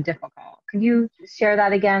milkweed so difficult? Could you share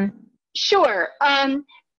that again? Sure.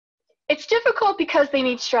 It's difficult because they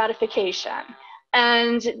need stratification,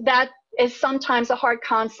 and that is sometimes a hard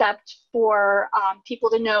concept for people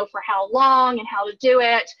to know for how long and how to do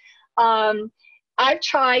it. I've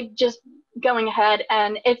tried just going ahead,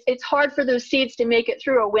 and it's hard for those seeds to make it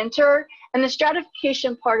through a winter, and the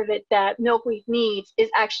stratification part of it that milkweed needs is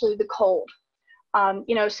actually the cold.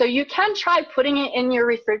 You know, so you can try putting it in your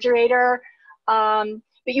refrigerator,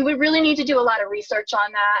 but you would really need to do a lot of research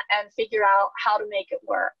on that and figure out how to make it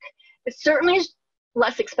work. It certainly is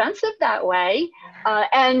less expensive that way.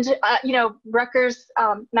 You know, Rutgers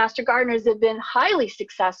Master Gardeners have been highly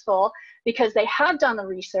successful because they have done the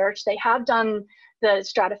research, they have done the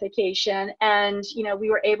stratification, and, you know,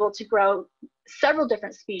 we were able to grow several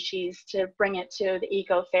different species to bring it to the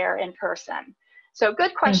Eco Fair in person. So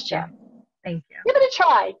good question. Thank you. Give it a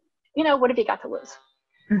try. You know, what have you got to lose?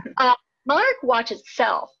 Monarch Watch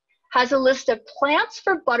itself has a list of plants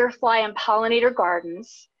for butterfly and pollinator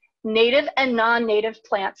gardens, native and non-native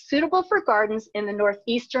plants suitable for gardens in the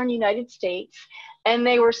northeastern United States, and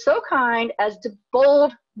they were so kind as to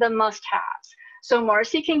bold the must-haves. So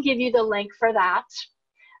Marcy can give you the link for that,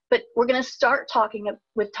 but we're going to start talking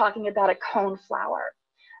about a coneflower.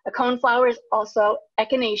 A coneflower is also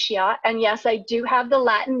Echinacea, and yes, I do have the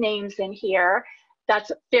Latin names in here.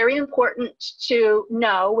 That's very important to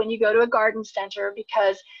know when you go to a garden center,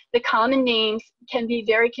 because the common names can be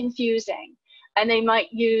very confusing, and they might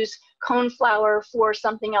use coneflower for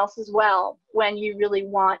something else as well when you really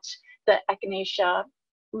want the Echinacea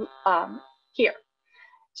here.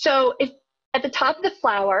 So at the top of the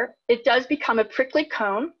flower, it does become a prickly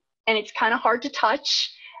cone, and it's kind of hard to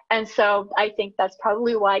touch. And so I think that's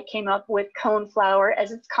probably why it came up with coneflower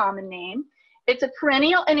as its common name. It's a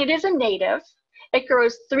perennial, and it is a native. It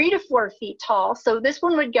grows 3 to 4 feet tall. So this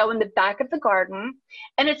one would go in the back of the garden,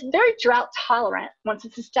 and it's very drought tolerant once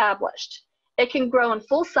it's established. It can grow in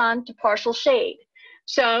full sun to partial shade.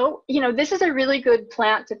 So, you know, this is a really good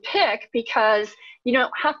plant to pick because you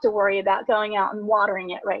don't have to worry about going out and watering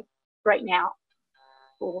it right now.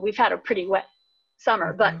 Well, we've had a pretty wet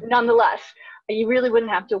summer, but nonetheless, you really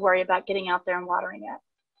wouldn't have to worry about getting out there and watering it.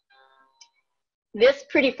 This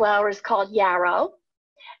pretty flower is called yarrow,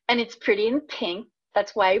 and it's pretty in pink.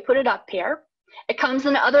 That's why I put it up here. It comes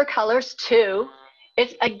in other colors too.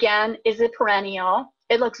 It, again, is a perennial.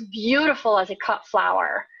 It looks beautiful as a cut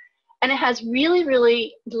flower, and it has really,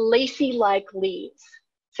 really lacy-like leaves.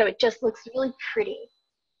 So it just looks really pretty.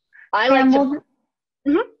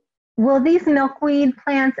 Will these milkweed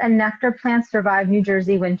plants and nectar plants survive New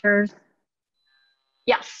Jersey winters?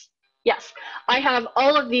 Yes, yes. I have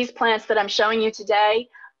all of these plants that I'm showing you today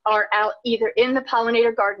are out either in the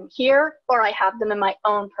pollinator garden here, or I have them in my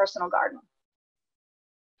own personal garden.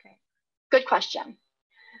 Okay. Good question.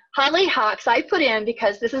 Hollyhocks I put in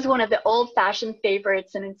because this is one of the old-fashioned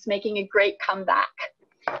favorites, and it's making a great comeback.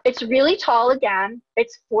 It's really tall again.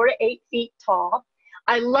 It's 4 to 8 feet tall.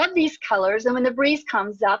 I love these colors, and when the breeze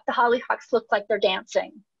comes up, the hollyhocks look like they're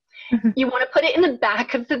dancing. You want to put it in the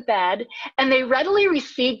back of the bed, and they readily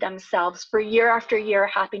reseed themselves for year after year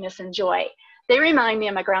happiness and joy. They remind me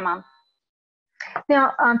of my grandma.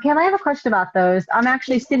 Now, Pam, I have a question about those. I'm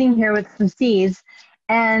actually sitting here with some seeds,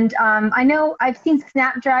 and I know I've seen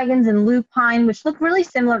snapdragons and lupine, which look really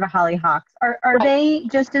similar to hollyhocks. Are Right. they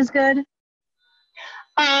just as good?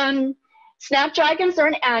 Snapdragons are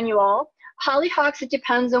an annual. Hollyhocks, it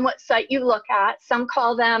depends on what site you look at. Some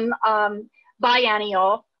call them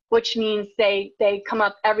biennial, which means they come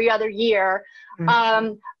up every other year.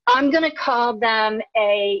 I'm going to call them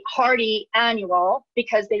a hardy annual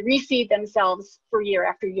because they reseed themselves for year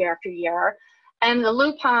after year after year. And the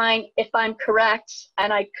lupine, if I'm correct,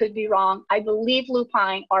 and I could be wrong, I believe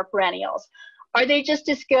lupine are perennials. Are they just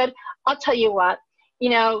as good? I'll tell you what, you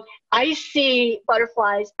know, I see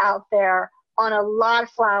butterflies out there on a lot of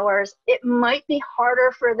flowers. It might be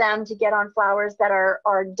harder for them to get on flowers that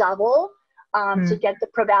are double, to get the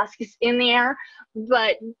proboscis in there,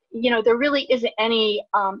 but you know, there really isn't any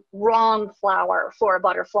wrong flower for a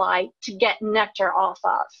butterfly to get nectar off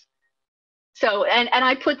of. So, and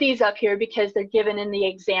I put these up here because they're given in the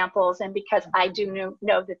examples, and because I do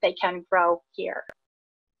know that they can grow here.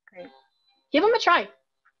 Great. Give them a try.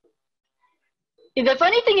 The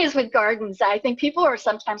funny thing is with gardens, I think people are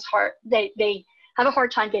sometimes they have a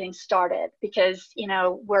hard time getting started because, you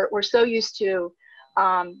know, we're so used to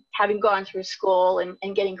having gone through school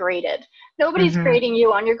and getting graded. Nobody's grading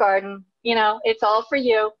you on your garden. You know, it's all for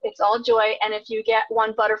you. It's all joy. And if you get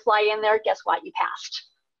one butterfly in there, guess what? You passed.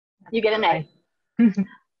 You get an A.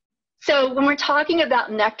 So when we're talking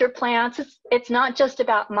about nectar plants, it's not just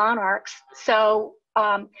about monarchs. So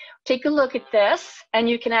take a look at this, and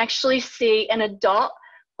you can actually see an adult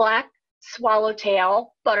black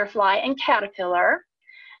swallowtail butterfly and caterpillar.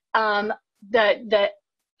 The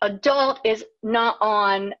adult is not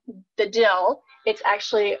on the dill. It's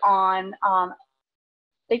actually on, I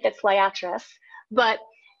think that's Liatris. But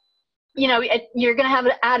you know, you're going to have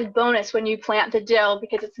an added bonus when you plant the dill,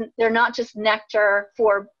 because they're not just nectar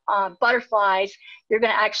for butterflies. You're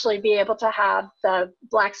going to actually be able to have the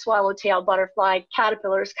black swallowtail butterfly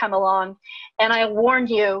caterpillars come along. And I warned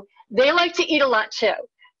you, they like to eat a lot too.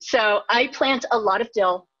 So I plant a lot of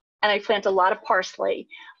dill, and I plant a lot of parsley,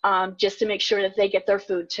 just to make sure that they get their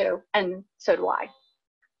food too. And so do I.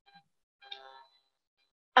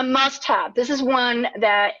 A must-have. This is one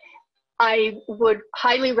that I would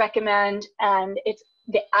highly recommend, and it's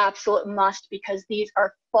the absolute must, because these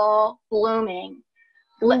are fall blooming,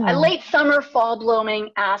 late summer, fall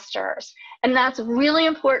blooming asters. And that's really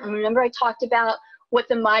important. Remember, I talked about what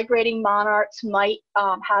the migrating monarchs might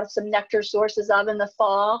have some nectar sources of in the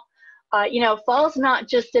fall. You know, fall's not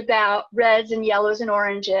just about reds and yellows and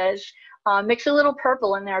oranges. Mix a little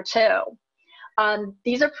purple in there too.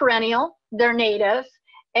 These are perennial, they're native.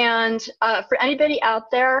 And for anybody out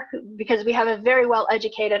there, because we have a very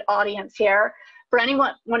well-educated audience here, for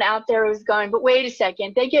anyone out there who's going, but wait a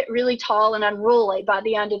second, they get really tall and unruly by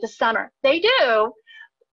the end of the summer. They do,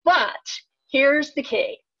 but here's the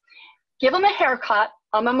key. Give them a haircut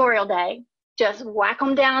on Memorial Day, just whack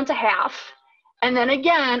them down to half, and then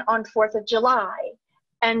again on 4th of July.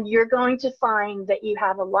 And you're going to find that you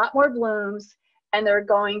have a lot more blooms, and they're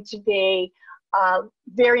going to be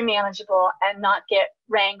very manageable and not get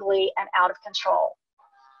wrangly and out of control.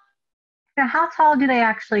 Now, how tall do they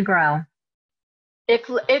actually grow?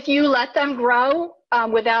 If you let them grow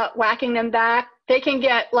without whacking them back, they can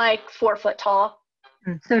get like 4 foot tall.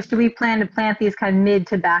 So should we plan to plant these kind of mid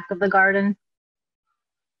to back of the garden?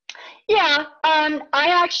 Yeah, I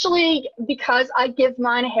actually, because I give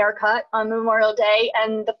mine a haircut on Memorial Day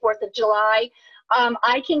and the 4th of July,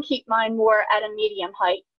 I can keep mine more at a medium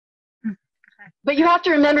height. But you have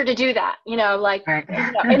to remember to do that, you know, like, right.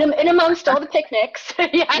 You know, in amongst all the picnics,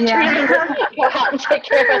 you have to remember to go out and take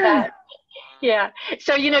care of that. Yeah.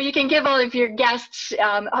 So, you know, you can give all of your guests,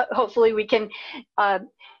 hopefully we can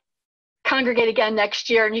congregate again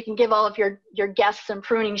next year, and you can give all of your guests some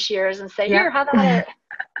pruning shears and say, here, how about it?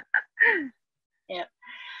 Yeah.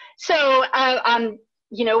 So,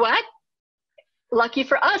 you know what? Lucky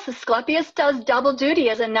for us, Asclepias does double duty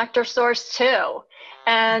as a nectar source too.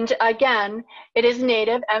 And again, it is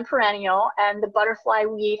native and perennial, and the butterfly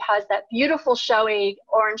weed has that beautiful showy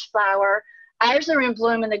orange flower. Ours are in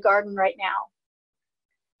bloom in the garden right now.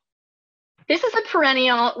 This is a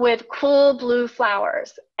perennial with cool blue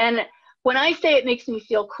flowers. And when I say it makes me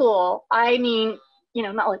feel cool, I mean, you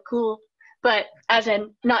know, not like cool, but as in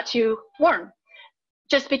not too warm.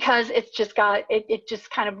 Just because it's just got, it just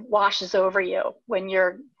kind of washes over you when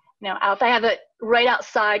you're, you know, out. I have it right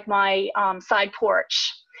outside my side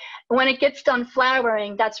porch. When it gets done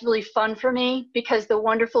flowering, that's really fun for me, because the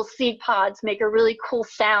wonderful seed pods make a really cool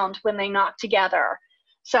sound when they knock together.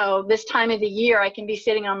 So this time of the year, I can be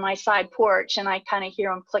sitting on my side porch and I kind of hear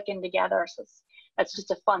them clicking together. So that's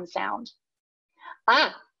just a fun sound.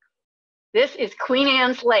 Ah, this is Queen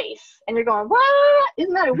Anne's lace. And you're going, what?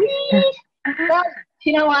 Isn't that a weed? Well,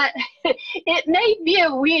 you know what? It may be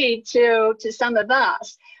a weed to some of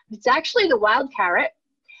us. It's actually the wild carrot,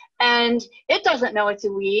 and it doesn't know it's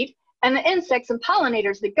a weed. And the insects and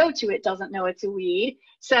pollinators that go to it doesn't know it's a weed.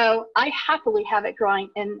 So I happily have it growing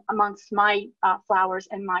in amongst my flowers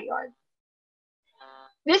in my yard.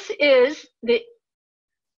 This is the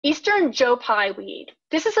Eastern Joe Pye weed.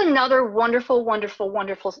 This is another wonderful, wonderful,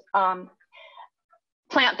 wonderful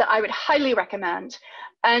plant that I would highly recommend.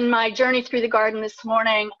 And my journey through the garden this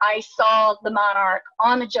morning, I saw the monarch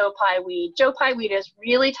on the Joe Pye weed. Joe Pye weed is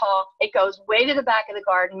really tall. It goes way to the back of the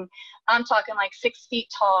garden. I'm talking like 6 feet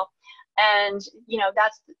tall. And you know,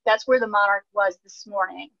 that's where the monarch was this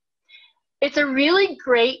morning. It's a really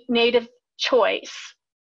great native choice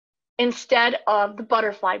instead of the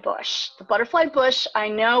butterfly bush. The butterfly bush, I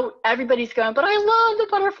know everybody's going, but I love the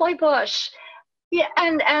butterfly bush. Yeah,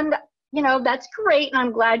 and you know, that's great, and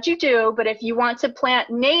I'm glad you do, but if you want to plant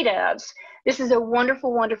natives, this is a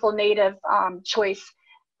wonderful, wonderful native choice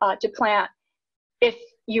to plant if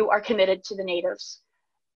you are committed to the natives.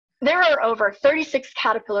 There are over 36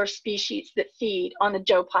 caterpillar species that feed on the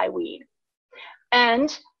Joe Pye weed.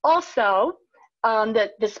 And also,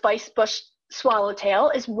 the spice bush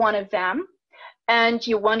swallowtail is one of them. and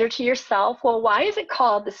you wonder to yourself, well, why is it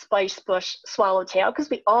called the spice bush swallowtail? Because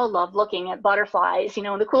we all love looking at butterflies, you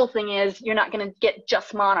know, and the cool thing is you're not going to get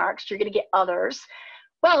just monarchs, you're going to get others.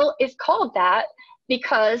 Well, it's called that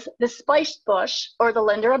because the spice bush, or the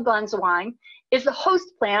Lindera bunzwine, is the host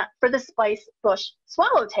plant for the spice bush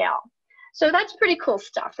swallowtail. So that's pretty cool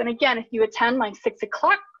stuff. And again, if you attend my 6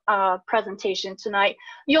 o'clock presentation tonight,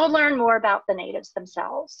 you'll learn more about the natives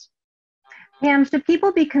themselves. Pam, should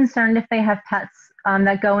people be concerned if they have pets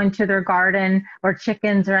that go into their garden, or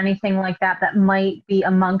chickens or anything like that, that might be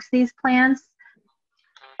amongst these plants?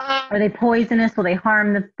 Are they poisonous? Will they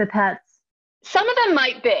harm the pets? Some of them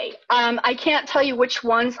might be. I can't tell you which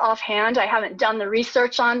ones offhand. I haven't done the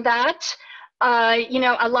research on that. You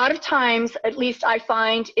know, a lot of times, at least I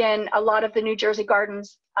find in a lot of the New Jersey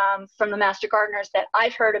gardens from the master gardeners that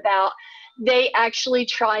I've heard about, they actually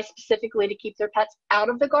try specifically to keep their pets out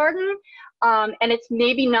of the garden. And it's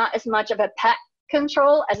maybe not as much of a pet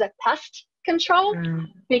control as a pest control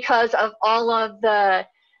because of all of the,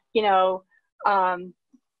 you know,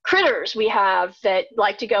 critters we have that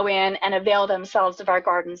like to go in and avail themselves of our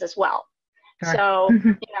gardens as well. Sure. So,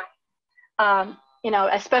 you know,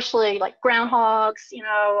 especially like groundhogs, you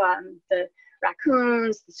know, the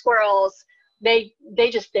raccoons, the squirrels, they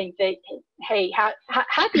just think that, hey,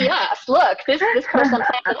 happy us, look, this person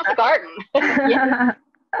planted us a garden. Yeah.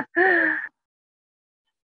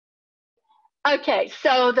 Okay,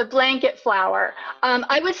 so the blanket flower.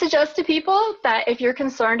 I would suggest to people that if you're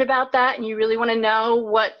concerned about that and you really want to know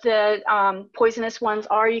what the poisonous ones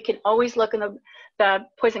are, you can always look in the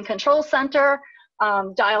Poison Control Center,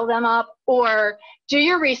 dial them up, or do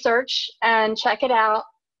your research and check it out.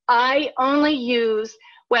 I only use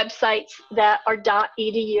websites that are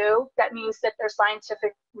 .edu. That means that they're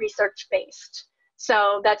scientific research based.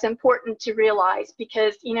 So that's important to realize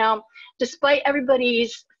because, you know, despite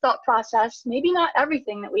everybody's thought process, maybe not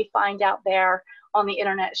everything that we find out there on the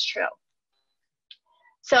internet is true.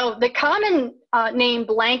 So the common name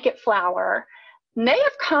blanket flower may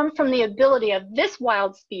have come from the ability of this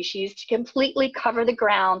wild species to completely cover the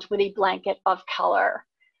ground with a blanket of color.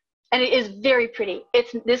 And it is very pretty.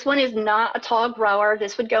 This one is not a tall grower.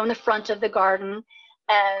 This would go in the front of the garden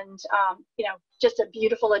and, you know, just a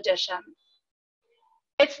beautiful addition.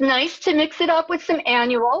 It's nice to mix it up with some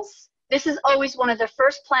annuals. This is always one of the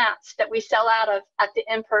first plants that we sell out of at the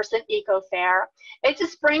in-person eco fair. It's a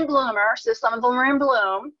spring bloomer, so some of them are in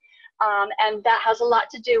bloom, and that has a lot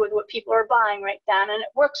to do with what people are buying right then, and it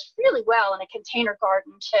works really well in a container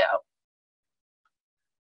garden too.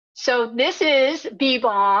 So this is bee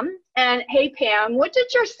balm, and hey Pam, what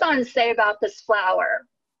did your son say about this flower?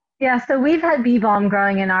 Yeah, so we've had bee balm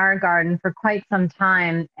growing in our garden for quite some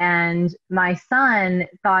time, and my son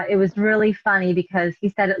thought it was really funny because he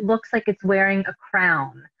said it looks like it's wearing a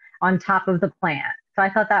crown on top of the plant. So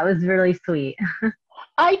I thought that was really sweet.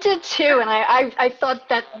 I did too, and I thought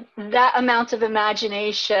that amount of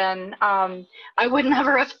imagination, I would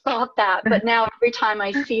never have thought that, but now every time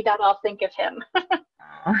I see that, I'll think of him.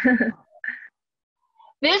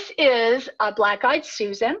 This is a black-eyed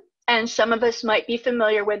Susan. And some of us might be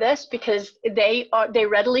familiar with this because they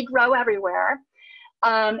readily grow everywhere.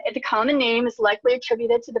 The common name is likely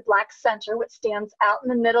attributed to the black center, which stands out in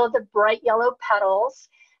the middle of the bright yellow petals.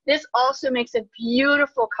 This also makes a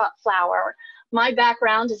beautiful cut flower. My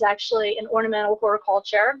background is actually in ornamental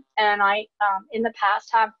horticulture, and I, in the past,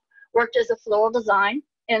 have worked as a floral design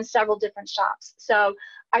in several different shops. So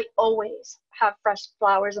I always have fresh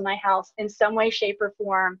flowers in my house in some way, shape, or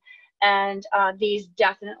form. And these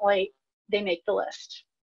definitely, they make the list.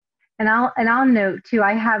 And I'll note too,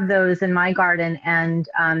 I have those in my garden, and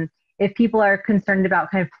if people are concerned about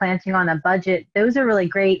kind of planting on a budget, those are really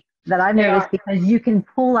great that I've noticed because you can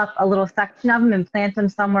pull up a little section of them and plant them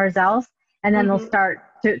somewhere else, and then they'll start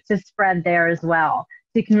to spread there as well.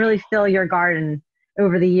 So you can really fill your garden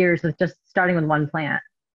over the years with just starting with one plant.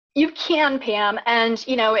 You can, Pam, and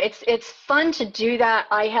you know it's fun to do that.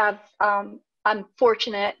 I have. I'm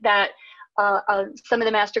fortunate that some of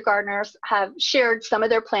the master gardeners have shared some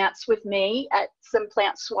of their plants with me at some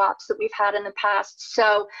plant swaps that we've had in the past.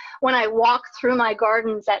 So when I walk through my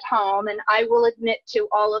gardens at home, and I will admit to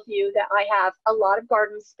all of you that I have a lot of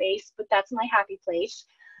garden space, but that's my happy place.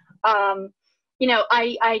 You know,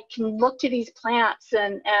 I can look to these plants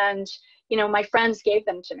and you know, my friends gave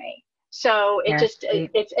them to me. So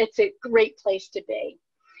it's a great place to be.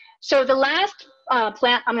 So the last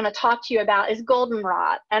plant I'm going to talk to you about is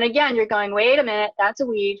goldenrod. And again, you're going, wait a minute, that's a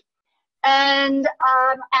weed. And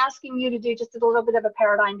I'm asking you to do just a little bit of a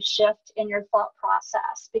paradigm shift in your thought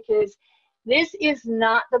process, because this is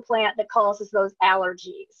not the plant that causes those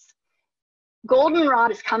allergies.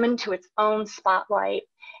 goldenrod is coming to its own spotlight.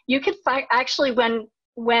 You can find, actually,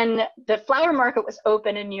 when the flower market was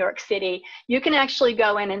open in New York City, you can actually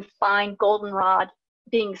go in and find goldenrod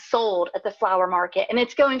being sold at the flower market, and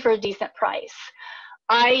it's going for a decent price.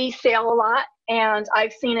 I sail a lot, and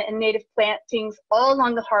I've seen it in native plantings all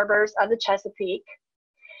along the harbors of the Chesapeake.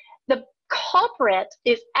 The culprit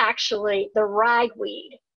is actually the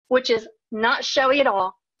ragweed, which is not showy at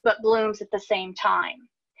all, but blooms at the same time.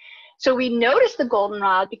 So we notice the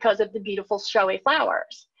goldenrod because of the beautiful showy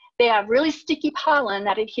flowers. They have really sticky pollen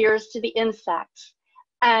that adheres to the insects.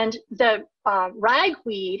 And the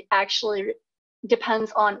ragweed actually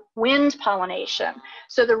depends on wind pollination.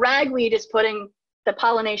 So the ragweed is putting the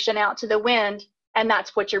pollination out to the wind, and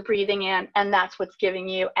that's what you're breathing in, and that's what's giving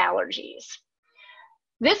you allergies.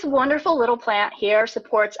 This wonderful little plant here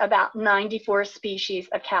supports about 94 species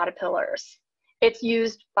of caterpillars. It's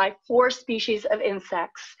used by 4 species of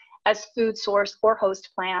insects as food source or host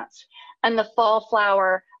plants, and the fall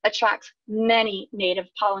flower attracts many native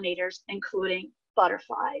pollinators, including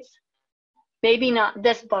butterflies. Maybe not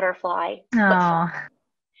this butterfly, but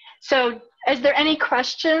so is there any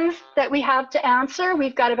questions that we have to answer?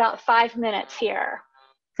 We've got about 5 minutes here.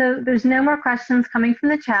 So there's no more questions coming from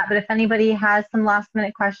the chat, but if anybody has some last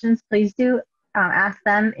minute questions, please do ask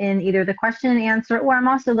them in either the question and answer, or I'm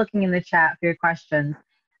also looking in the chat for your questions.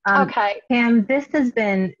 Okay. Pam, this has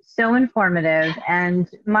been so informative, and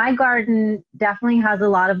my garden definitely has a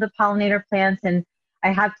lot of the pollinator plants, and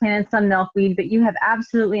I have planted some milkweed, but you have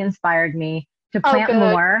absolutely inspired me to plant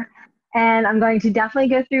more. And I'm going to definitely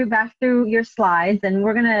go back through your slides, and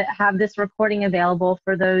we're going to have this recording available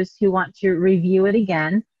for those who want to review it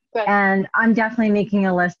again. Good. And I'm definitely making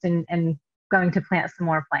a list and going to plant some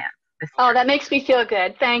more plants. Oh, that makes me feel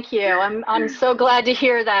good. Thank you. I'm so glad to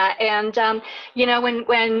hear that. And you know,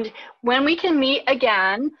 when we can meet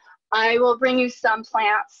again, I will bring you some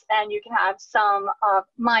plants, and you can have some of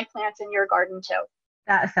my plants in your garden too.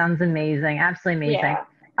 That sounds amazing. Absolutely amazing.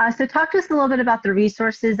 Yeah. So talk to us a little bit about the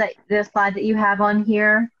resources, the slide that you have on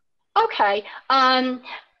here. Okay. I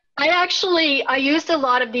used a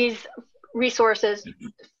lot of these resources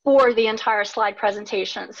for the entire slide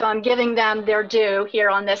presentation, so I'm giving them their due here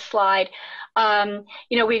on this slide.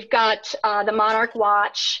 You know, we've got the Monarch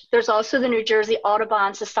Watch. There's also the New Jersey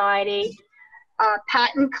Audubon Society.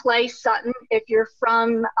 Pat and Clay Sutton, if you're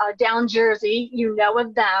from down Jersey, you know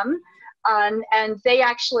of them. And they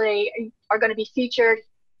actually are going to be featured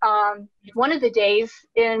one of the days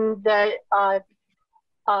in the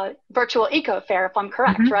virtual eco fair, if I'm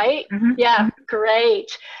correct, right? Yeah, great.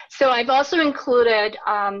 So I've also included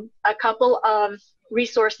a couple of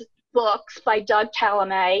resource books by Doug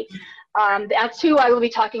Talamay. That's who I will be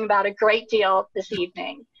talking about a great deal this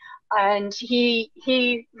evening. And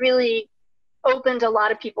he really opened a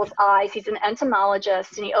lot of people's eyes. He's an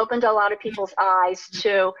entomologist, and he opened a lot of people's eyes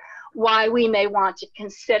to why we may want to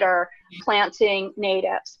consider planting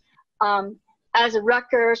natives. As a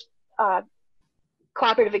Rutgers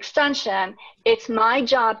Cooperative Extension, it's my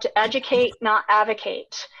job to educate, not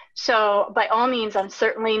advocate. So by all means, I'm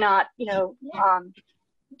certainly not, you know,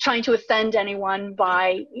 trying to offend anyone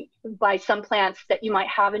by some plants that you might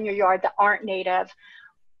have in your yard that aren't native.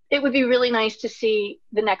 It would be really nice to see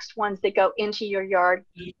the next ones that go into your yard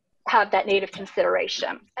have that native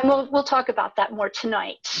consideration. And we'll talk about that more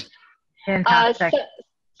tonight. Fantastic.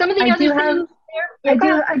 Some of the other things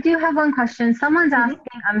there. I do have one question. Someone's asking,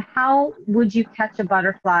 how would you catch a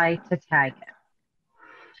butterfly to tag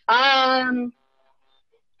it?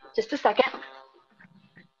 Just a second.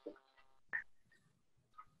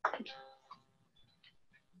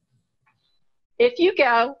 If you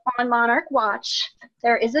go on Monarch Watch,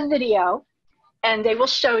 there is a video, and they will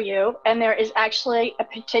show you, and there is actually a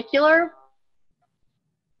particular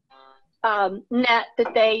net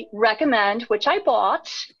that they recommend, which I bought,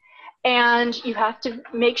 and you have to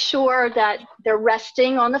make sure that they're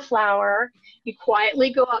resting on the flower. You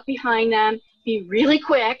quietly go up behind them, be really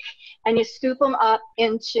quick, and you scoop them up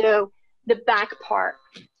into the back part.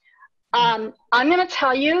 I'm going to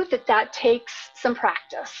tell you that takes some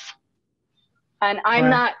practice, and I'm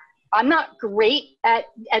not great at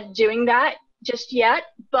doing that just yet,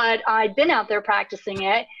 but I've been out there practicing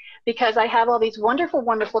it, because I have all these wonderful,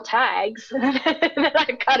 wonderful tags that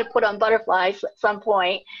I've got to put on butterflies at some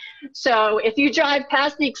point. So if you drive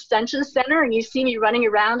past the Extension Center and you see me running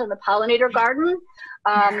around in the Pollinator Garden,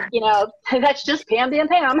 you know, that's just Pam being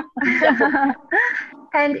Pam.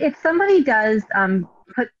 And if somebody does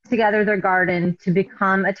put together their garden to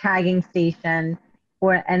become a tagging station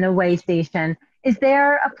and a waystation, is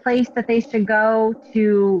there a place that they should go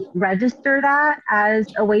to register that as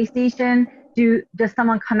a waystation? does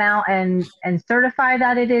someone come out and certify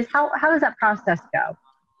that it is? How does that process go?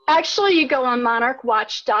 Actually, you go on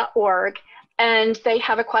monarchwatch.org and they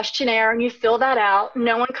have a questionnaire and you fill that out.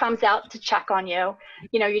 No one comes out to check on you.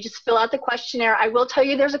 You just fill out the questionnaire. I will tell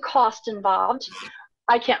you there's a cost involved.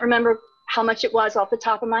 I can't remember how much it was off the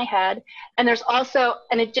top of my head. And there's also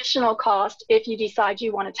an additional cost if you decide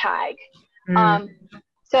you want to tag.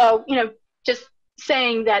 So, just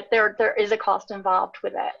saying that there is a cost involved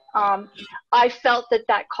with it. I felt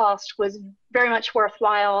that cost was very much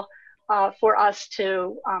worthwhile for us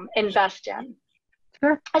to invest in,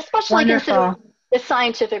 Sure. especially considering the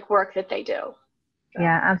scientific work that they do.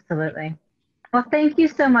 Yeah, absolutely. Well, thank you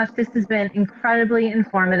so much. This has been incredibly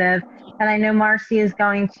informative. And I know Marcy is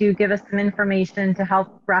going to give us some information to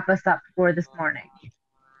help wrap us up for this morning.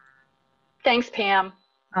 Thanks, Pam.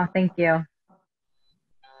 Oh, thank you.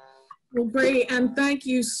 Well, great, and thank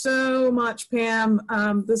you so much, Pam.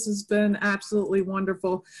 This has been absolutely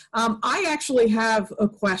wonderful. I actually have a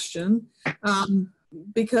question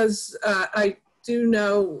because I do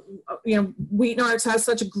know, WheatonArts has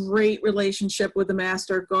such a great relationship with the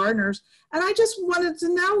Master Gardeners, and I just wanted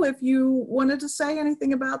to know if you wanted to say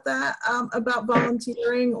anything about that, about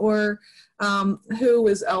volunteering, or who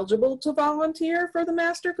is eligible to volunteer for the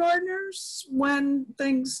Master Gardeners when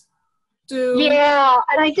things do. Yeah,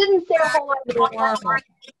 and I didn't say a whole lot about that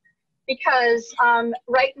because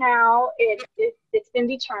right now it's been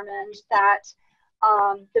determined that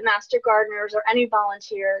the Master Gardeners or any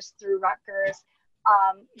volunteers through Rutgers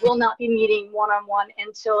will not be meeting one-on-one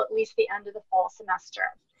until at least the end of the fall semester.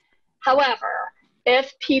 However,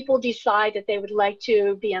 if people decide that they would like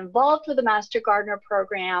to be involved with the Master Gardener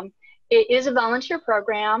program, it is a volunteer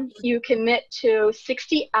program. You commit to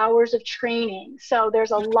 60 hours of training. So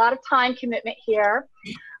there's a lot of time commitment here.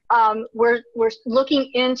 We're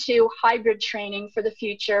looking into hybrid training for the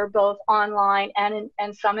future, both online and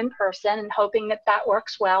some in person, and hoping that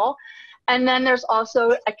works well. And then there's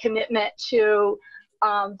also a commitment to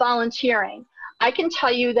volunteering. I can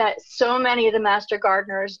tell you that so many of the Master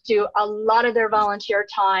Gardeners do a lot of their volunteer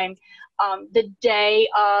time the day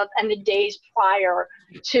of and the days prior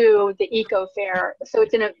to the Eco Fair. So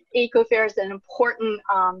Eco Fair is an important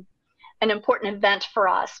event for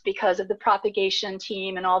us because of the propagation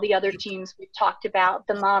team and all the other teams we've talked about,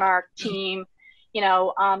 the Monarch team,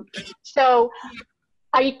 so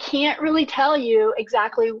I can't really tell you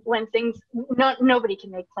exactly when nobody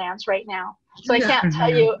can make plans right now. So I can't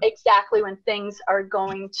tell you exactly when things are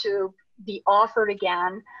going to be offered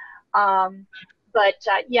again. But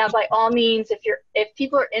yeah, by all means, if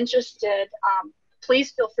people are interested,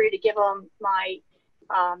 please feel free to give them my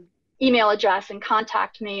email address and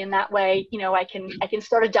contact me, and that way, I can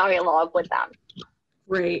start a dialogue with them.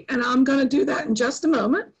 Great, and I'm going to do that in just a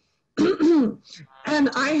moment. And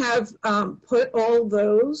I have put all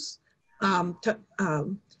those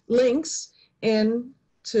links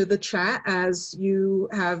into the chat as you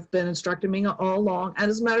have been instructing me all along.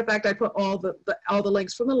 And as a matter of fact, I put all the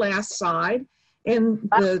links from the last slide in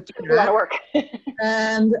the chat. A lot of work.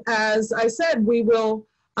 And as I said, we will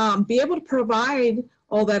be able to provide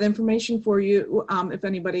all that information for you. If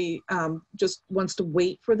anybody just wants to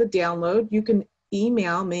wait for the download, you can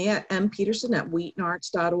email me at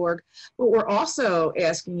mpeterson@wheatonarts.org. But we're also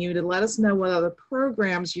asking you to let us know what other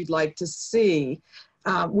programs you'd like to see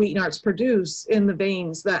WheatonArts produce in the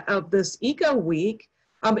veins of this Eco Week,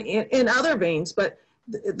 in other veins, but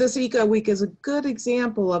this Eco Week is a good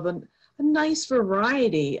example of a nice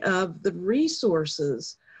variety of the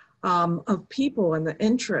resources of people and the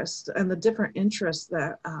interest and the different interests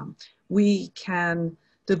that we can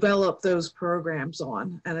develop those programs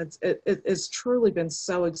on. And it's truly been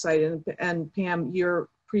so exciting. And Pam, your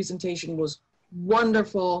presentation was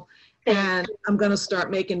wonderful. And I'm going to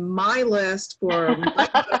start making my list for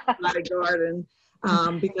my garden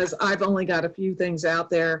because I've only got a few things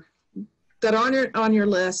out there that aren't on your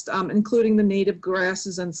list, including the native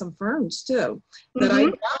grasses and some ferns too, that I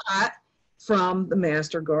got from the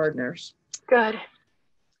Master Gardeners. Good.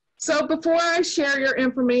 So before I share your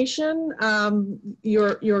information,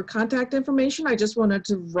 your contact information, I just wanted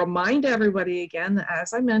to remind everybody again,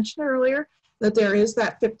 as I mentioned earlier, that there is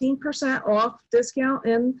that 15% off discount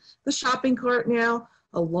in the shopping cart now,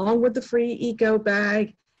 along with the free eco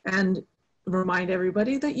bag, and remind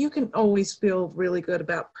everybody that you can always feel really good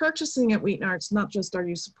about purchasing at WheatonArts. Not just are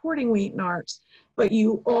you supporting WheatonArts, but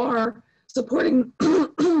you are supporting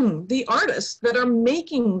the artists that are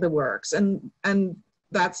making the works, and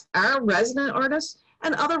that's our resident artists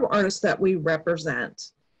and other artists that we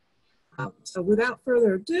represent. So without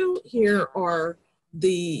further ado, here are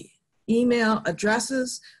the email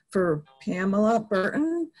addresses for Pamela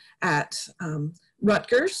Burton at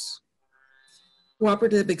Rutgers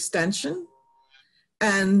Cooperative Extension,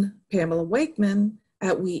 and Pamela Wakeman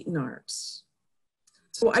at WheatonArts.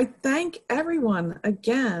 So I thank everyone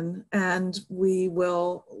again, and we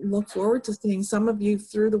will look forward to seeing some of you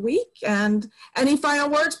through the week. And any final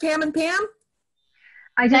words, Pam and Pam?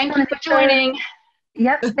 Thank you for joining.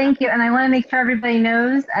 Yep, thank you. And I want to make sure everybody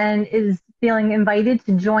knows and is feeling invited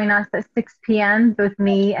to join us at 6 p.m., both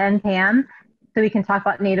me and Pam, so we can talk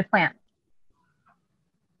about native plants.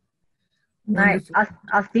 Wonderful. All right,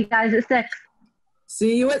 I'll see you guys at 6.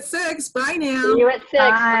 See you at 6. Bye now. See you at 6. Bye.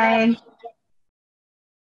 Bye.